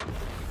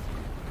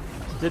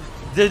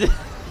 Did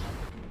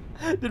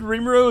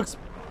rimuru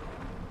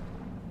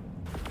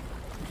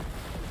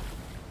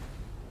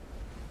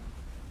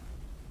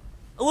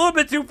a little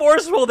bit too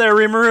forceful there,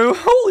 rimuru.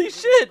 Holy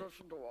shit!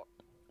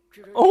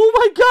 Oh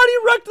my god, he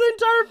wrecked the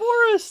entire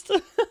forest!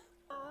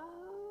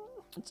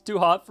 It's too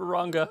hot for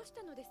Ranga.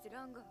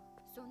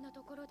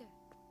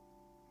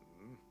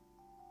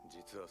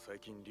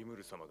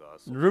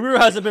 Rimuru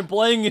hasn't been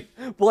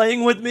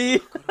playing with me.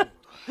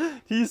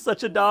 He's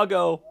such a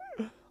doggo.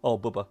 Oh,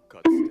 booba.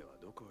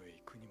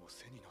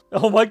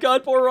 Oh my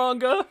god, poor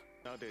Ranga.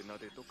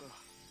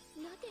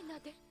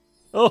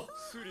 Oh,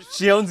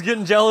 Shion's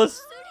getting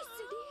jealous.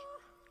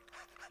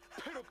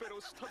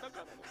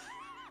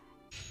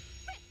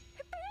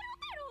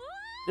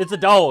 It's a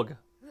dog.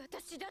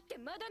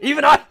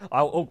 Even I.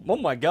 Oh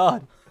my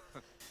god.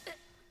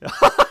 What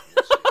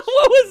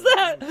was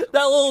that?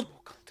 That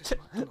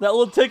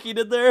little tick he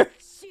did there.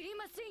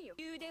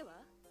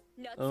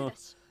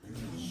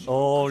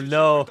 Oh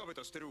no.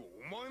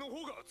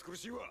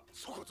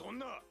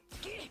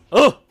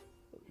 Oh,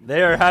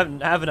 they are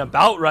having a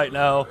bout right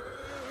now.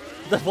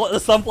 The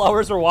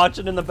sunflowers are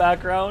watching in the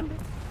background.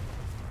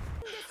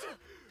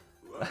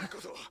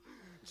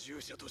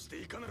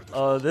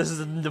 Oh, this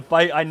is the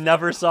fight I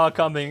never saw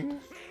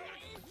coming.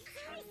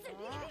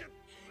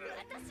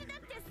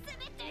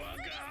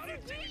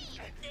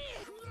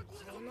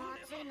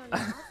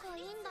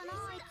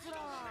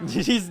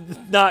 He's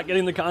not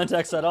getting the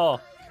context at all.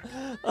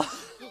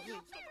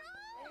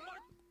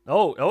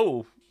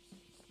 Oh.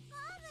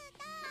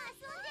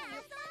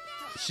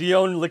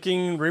 Shion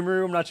licking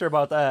rimuru? I'm not sure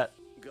about that.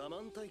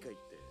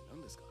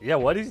 Yeah,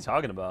 what is he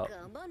talking about?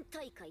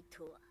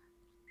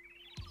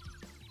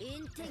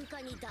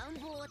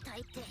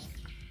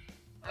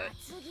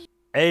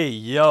 Hey,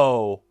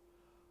 yo.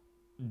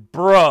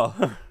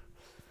 Bruh.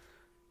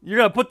 You're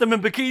gonna put them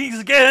in bikinis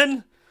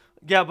again?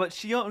 Yeah, but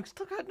Shion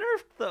still got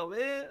nerfed, though,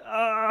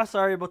 man.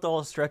 Sorry about all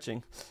the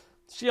stretching.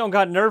 Shion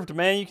got nerfed,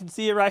 man. You can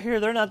see it right here.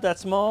 They're not that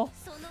small.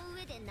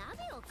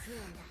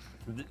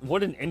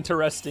 What an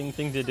interesting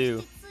thing to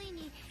do.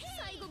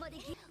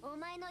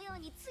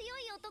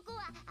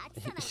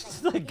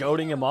 She's like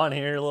goading him on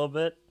here a little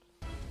bit.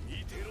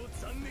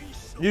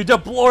 You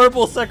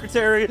deplorable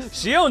secretary.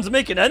 Shion's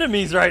making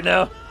enemies right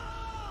now.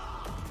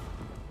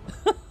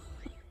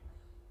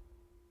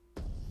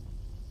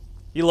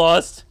 He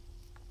lost.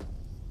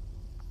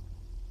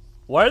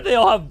 Why do they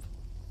all have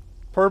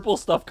purple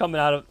stuff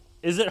coming out of?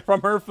 Is it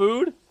from her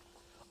food?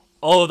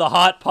 Oh, the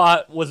hot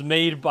pot was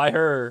made by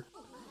her.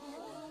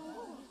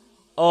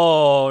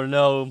 Oh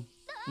no.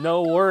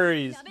 No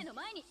worries.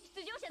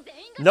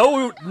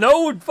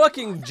 No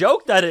fucking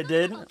joke that it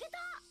did.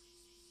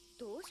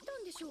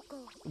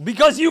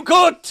 Because you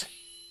cooked!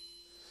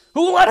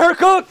 Who let her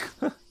cook?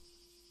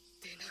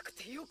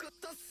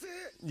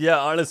 Yeah,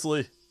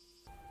 honestly.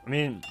 I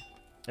mean,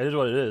 it is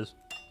what it is.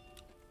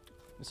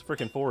 It's a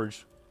freaking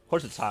forge. Of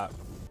course it's hot.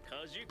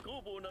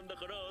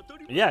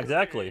 Yeah,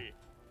 exactly.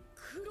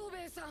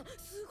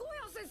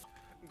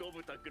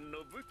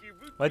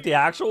 Like the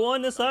actual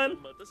one this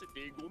time?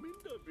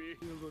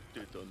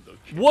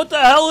 What the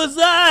hell is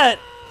that?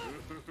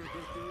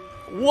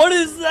 What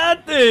is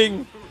that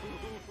thing?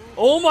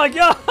 Oh my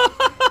god!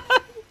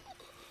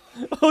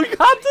 Oh, he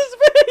got his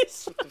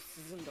face!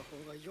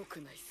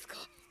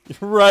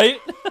 Right?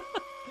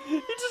 He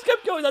just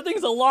kept going, that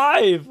thing's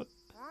alive!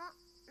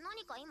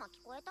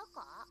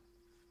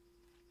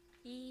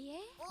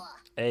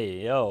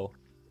 Hey, yo.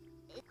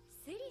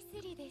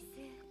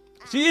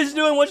 She is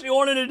doing what she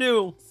wanted to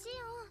do!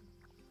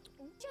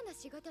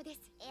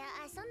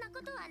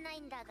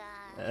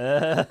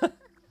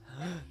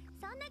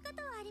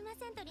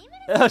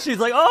 She's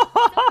like, oh!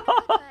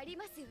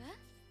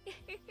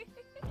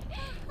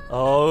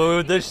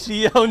 Oh, the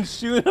Shion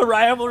Shuna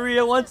rivalry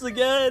once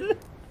again!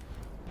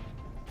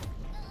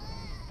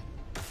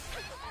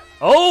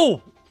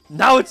 Oh!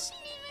 Now it's...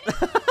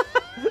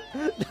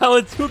 now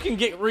it's who can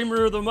get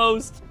rimuru the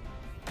most.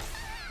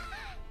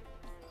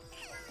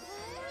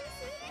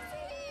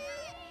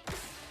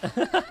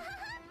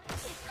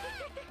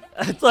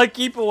 It's like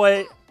keep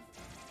away.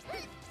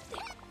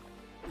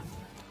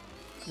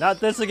 Not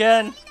this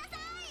again.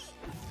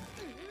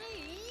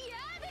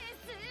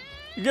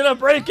 You're gonna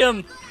break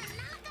him.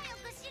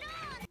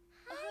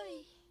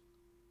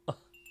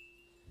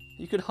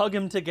 You could hug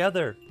him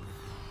together.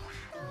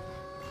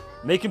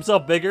 Make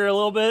himself bigger a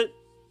little bit.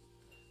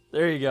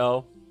 There you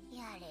go.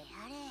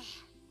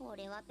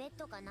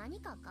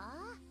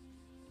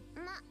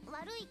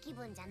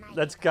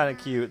 That's kind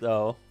of cute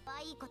though.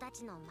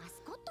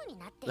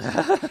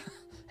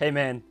 Hey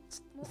man,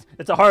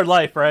 it's a hard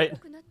life, right?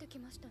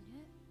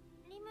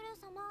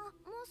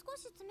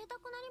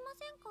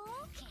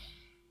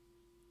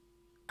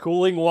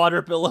 Cooling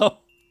water pillow.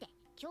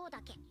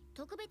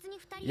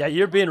 Yeah,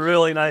 you're being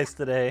really nice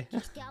today.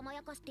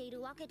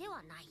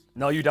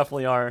 No, you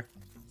definitely are.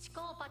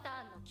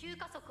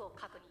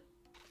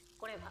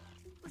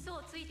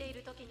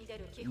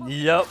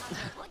 Yep.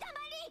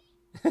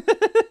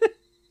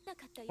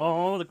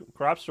 Oh, the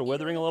crops are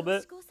withering a little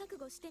bit.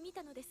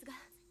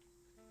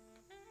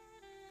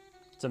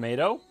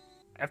 Tomato?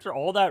 After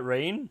all that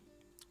rain?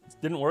 It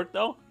didn't work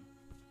though?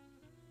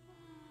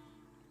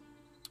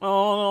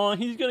 Oh,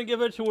 he's gonna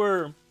give it to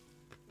her.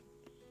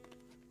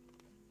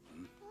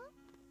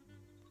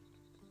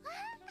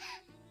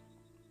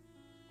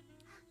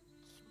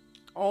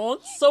 Oh,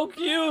 it's so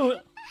cute.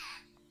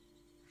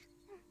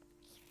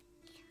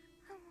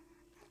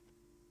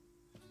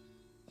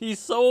 He's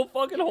so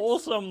fucking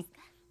wholesome.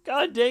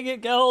 God dang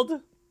it,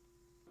 Geld.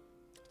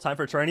 Time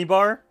for training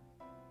bar.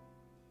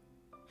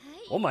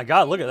 Oh my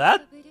god, look at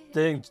that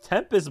thing.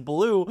 Temp is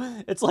blue.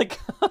 It's like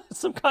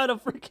some kind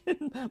of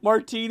freaking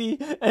martini.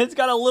 And it's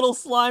got a little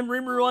slime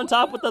rimuru on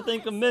top with the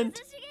thing of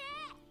mint.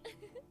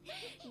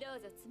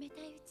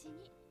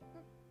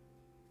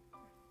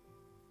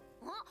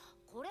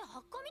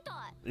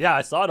 Yeah,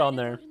 I saw it on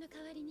there.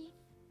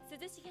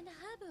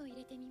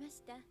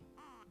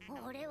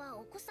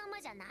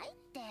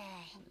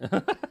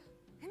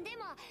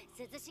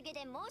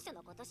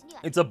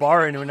 It's a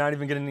bar and we're not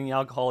even getting any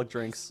alcoholic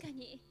drinks.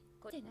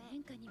 What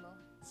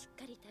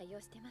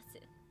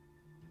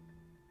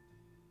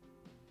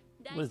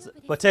is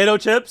it? Potato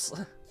chips?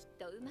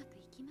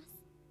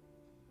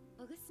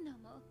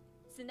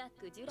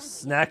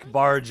 Snack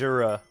bar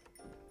Jura.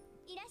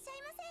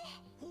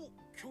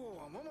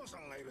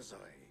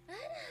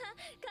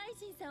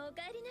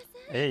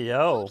 Hey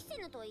yo.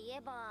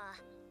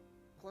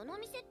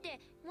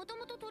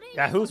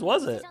 Yeah, whose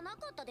was it?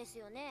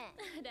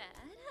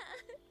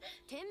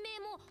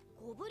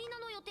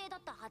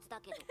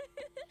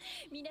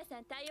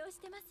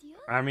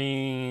 I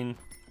mean,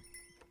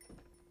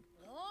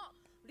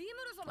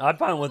 I'm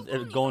fine with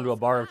it going to a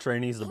bar of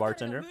trainees, the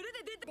bartender.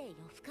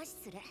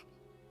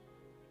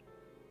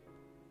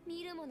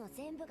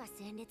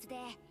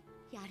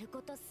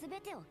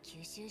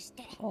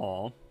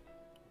 Aww.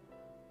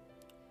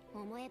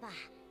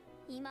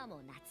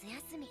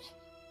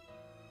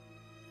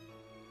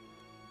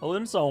 Oh,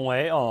 in its own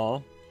way.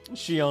 Aww.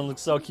 Shion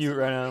looks so cute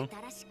right now.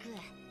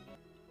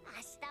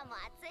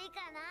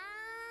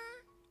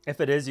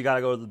 If it is, you gotta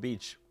go to the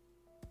beach.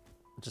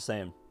 Just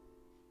saying.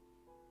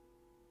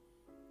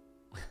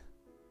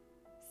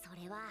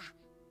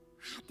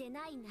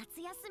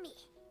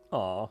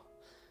 Aw.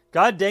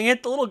 God dang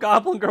it, the little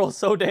goblin girl is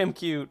so damn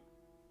cute.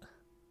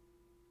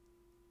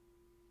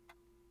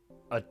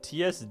 A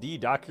TSD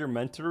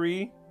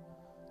documentary?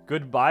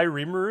 Goodbye,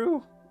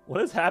 Rimuru?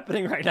 What is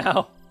happening right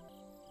now?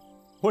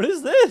 What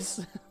is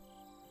this?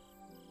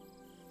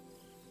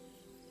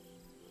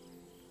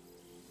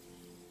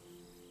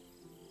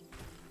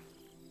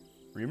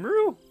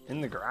 Rimuru?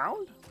 In the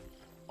ground?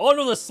 Oh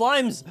no, the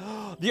slimes!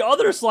 The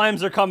other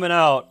slimes are coming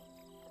out!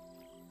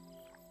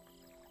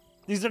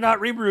 These are not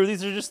Rimuru,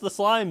 these are just the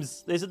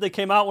slimes. They said they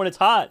came out when it's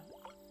hot.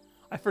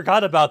 I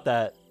forgot about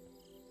that.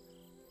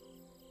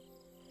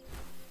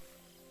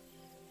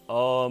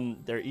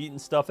 They're eating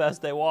stuff as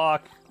they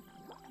walk.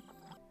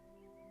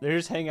 They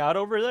just hang out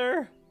over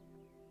there?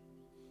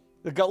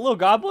 The little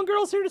goblin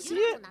girl's here to see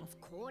it?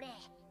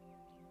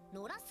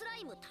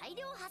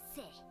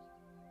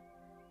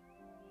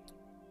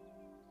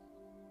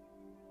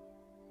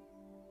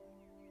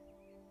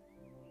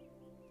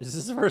 Is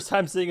this the first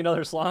time seeing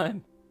another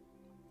slime?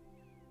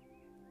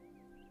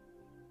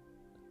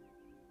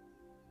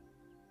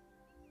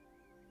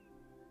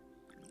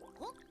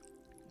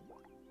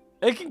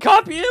 It can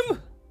copy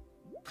him!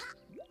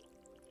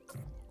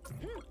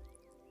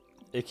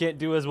 It can't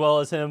do as well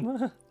as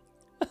him.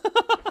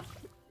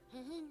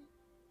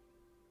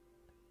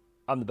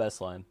 I'm the best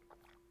slime.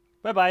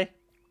 Bye-bye.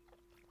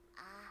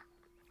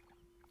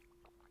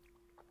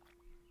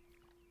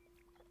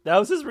 That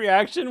was his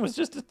reaction, was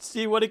just to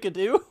see what it could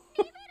do?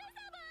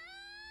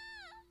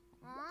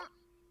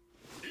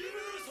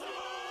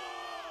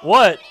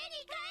 What?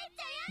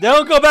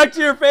 Don't go back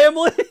to your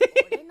family?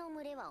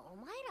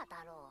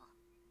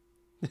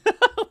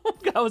 Oh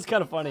my That was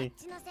kind of funny.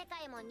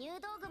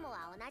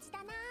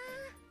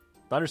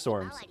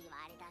 Thunderstorms.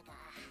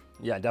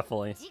 Yeah,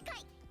 definitely.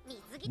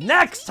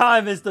 Next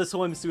time is the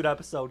swimsuit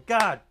episode.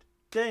 God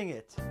dang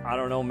it. I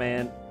don't know,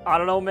 man.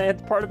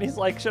 Part of me's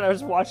like, should I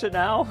just watch it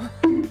now?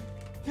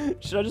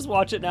 Should I just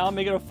watch it now and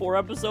make it a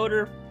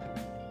 4-episoder?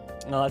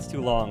 No, that's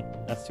too long.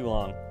 That's too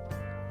long.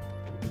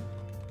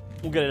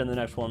 We'll get it in the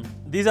next one.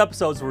 These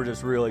episodes were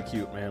just really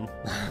cute, man.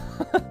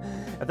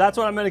 If that's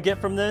what I'm gonna get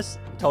from this,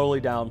 I'm totally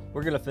down.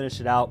 We're gonna finish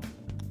it out.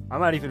 I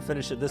might even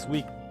finish it this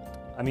week.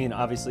 I mean,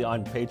 obviously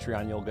on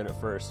Patreon, you'll get it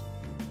first.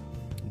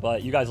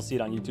 But you guys will see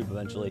it on YouTube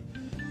eventually.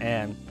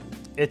 And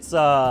it's,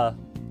 yeah.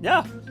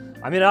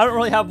 I mean, I don't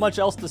really have much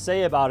else to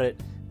say about it.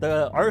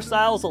 The art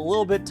style is a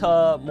little bit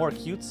more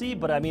cutesy,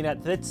 but I mean,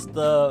 it fits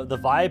the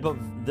vibe of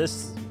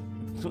this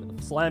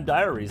Slime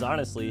Diaries,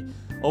 honestly.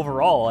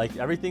 Overall, like,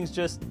 everything's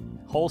just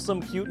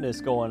wholesome cuteness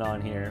going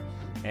on here.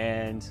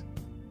 And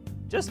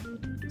just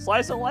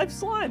slice of life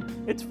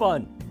slime. It's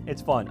fun.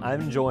 It's fun.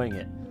 I'm enjoying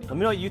it. Let me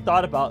know what you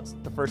thought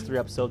about the first 3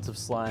 episodes of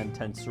Slime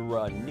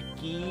Tensura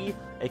Nikki,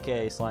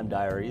 aka Slime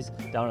Diaries,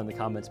 down in the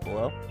comments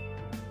below.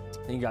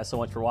 Thank you guys so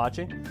much for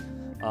watching.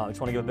 I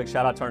just want to give a big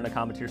shout out to our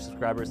comment tier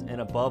subscribers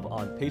and above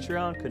on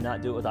Patreon. Could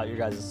not do it without your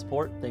guys'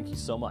 support. Thank you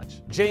so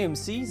much.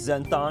 JMC,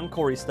 Zenthon,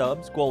 Corey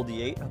Stubbs,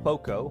 Goldie8,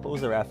 Hapoko,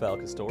 Jose Rafael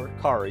Castor,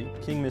 Kari,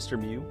 King Mr.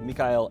 Mew,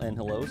 Mikael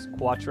Angelos,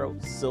 Quattro,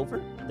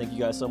 Silver. Thank you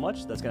guys so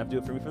much. That's going to have to do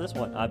it for me for this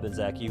one. I've been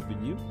Zach, you've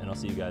been you, and I'll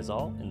see you guys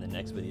all in the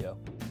next video.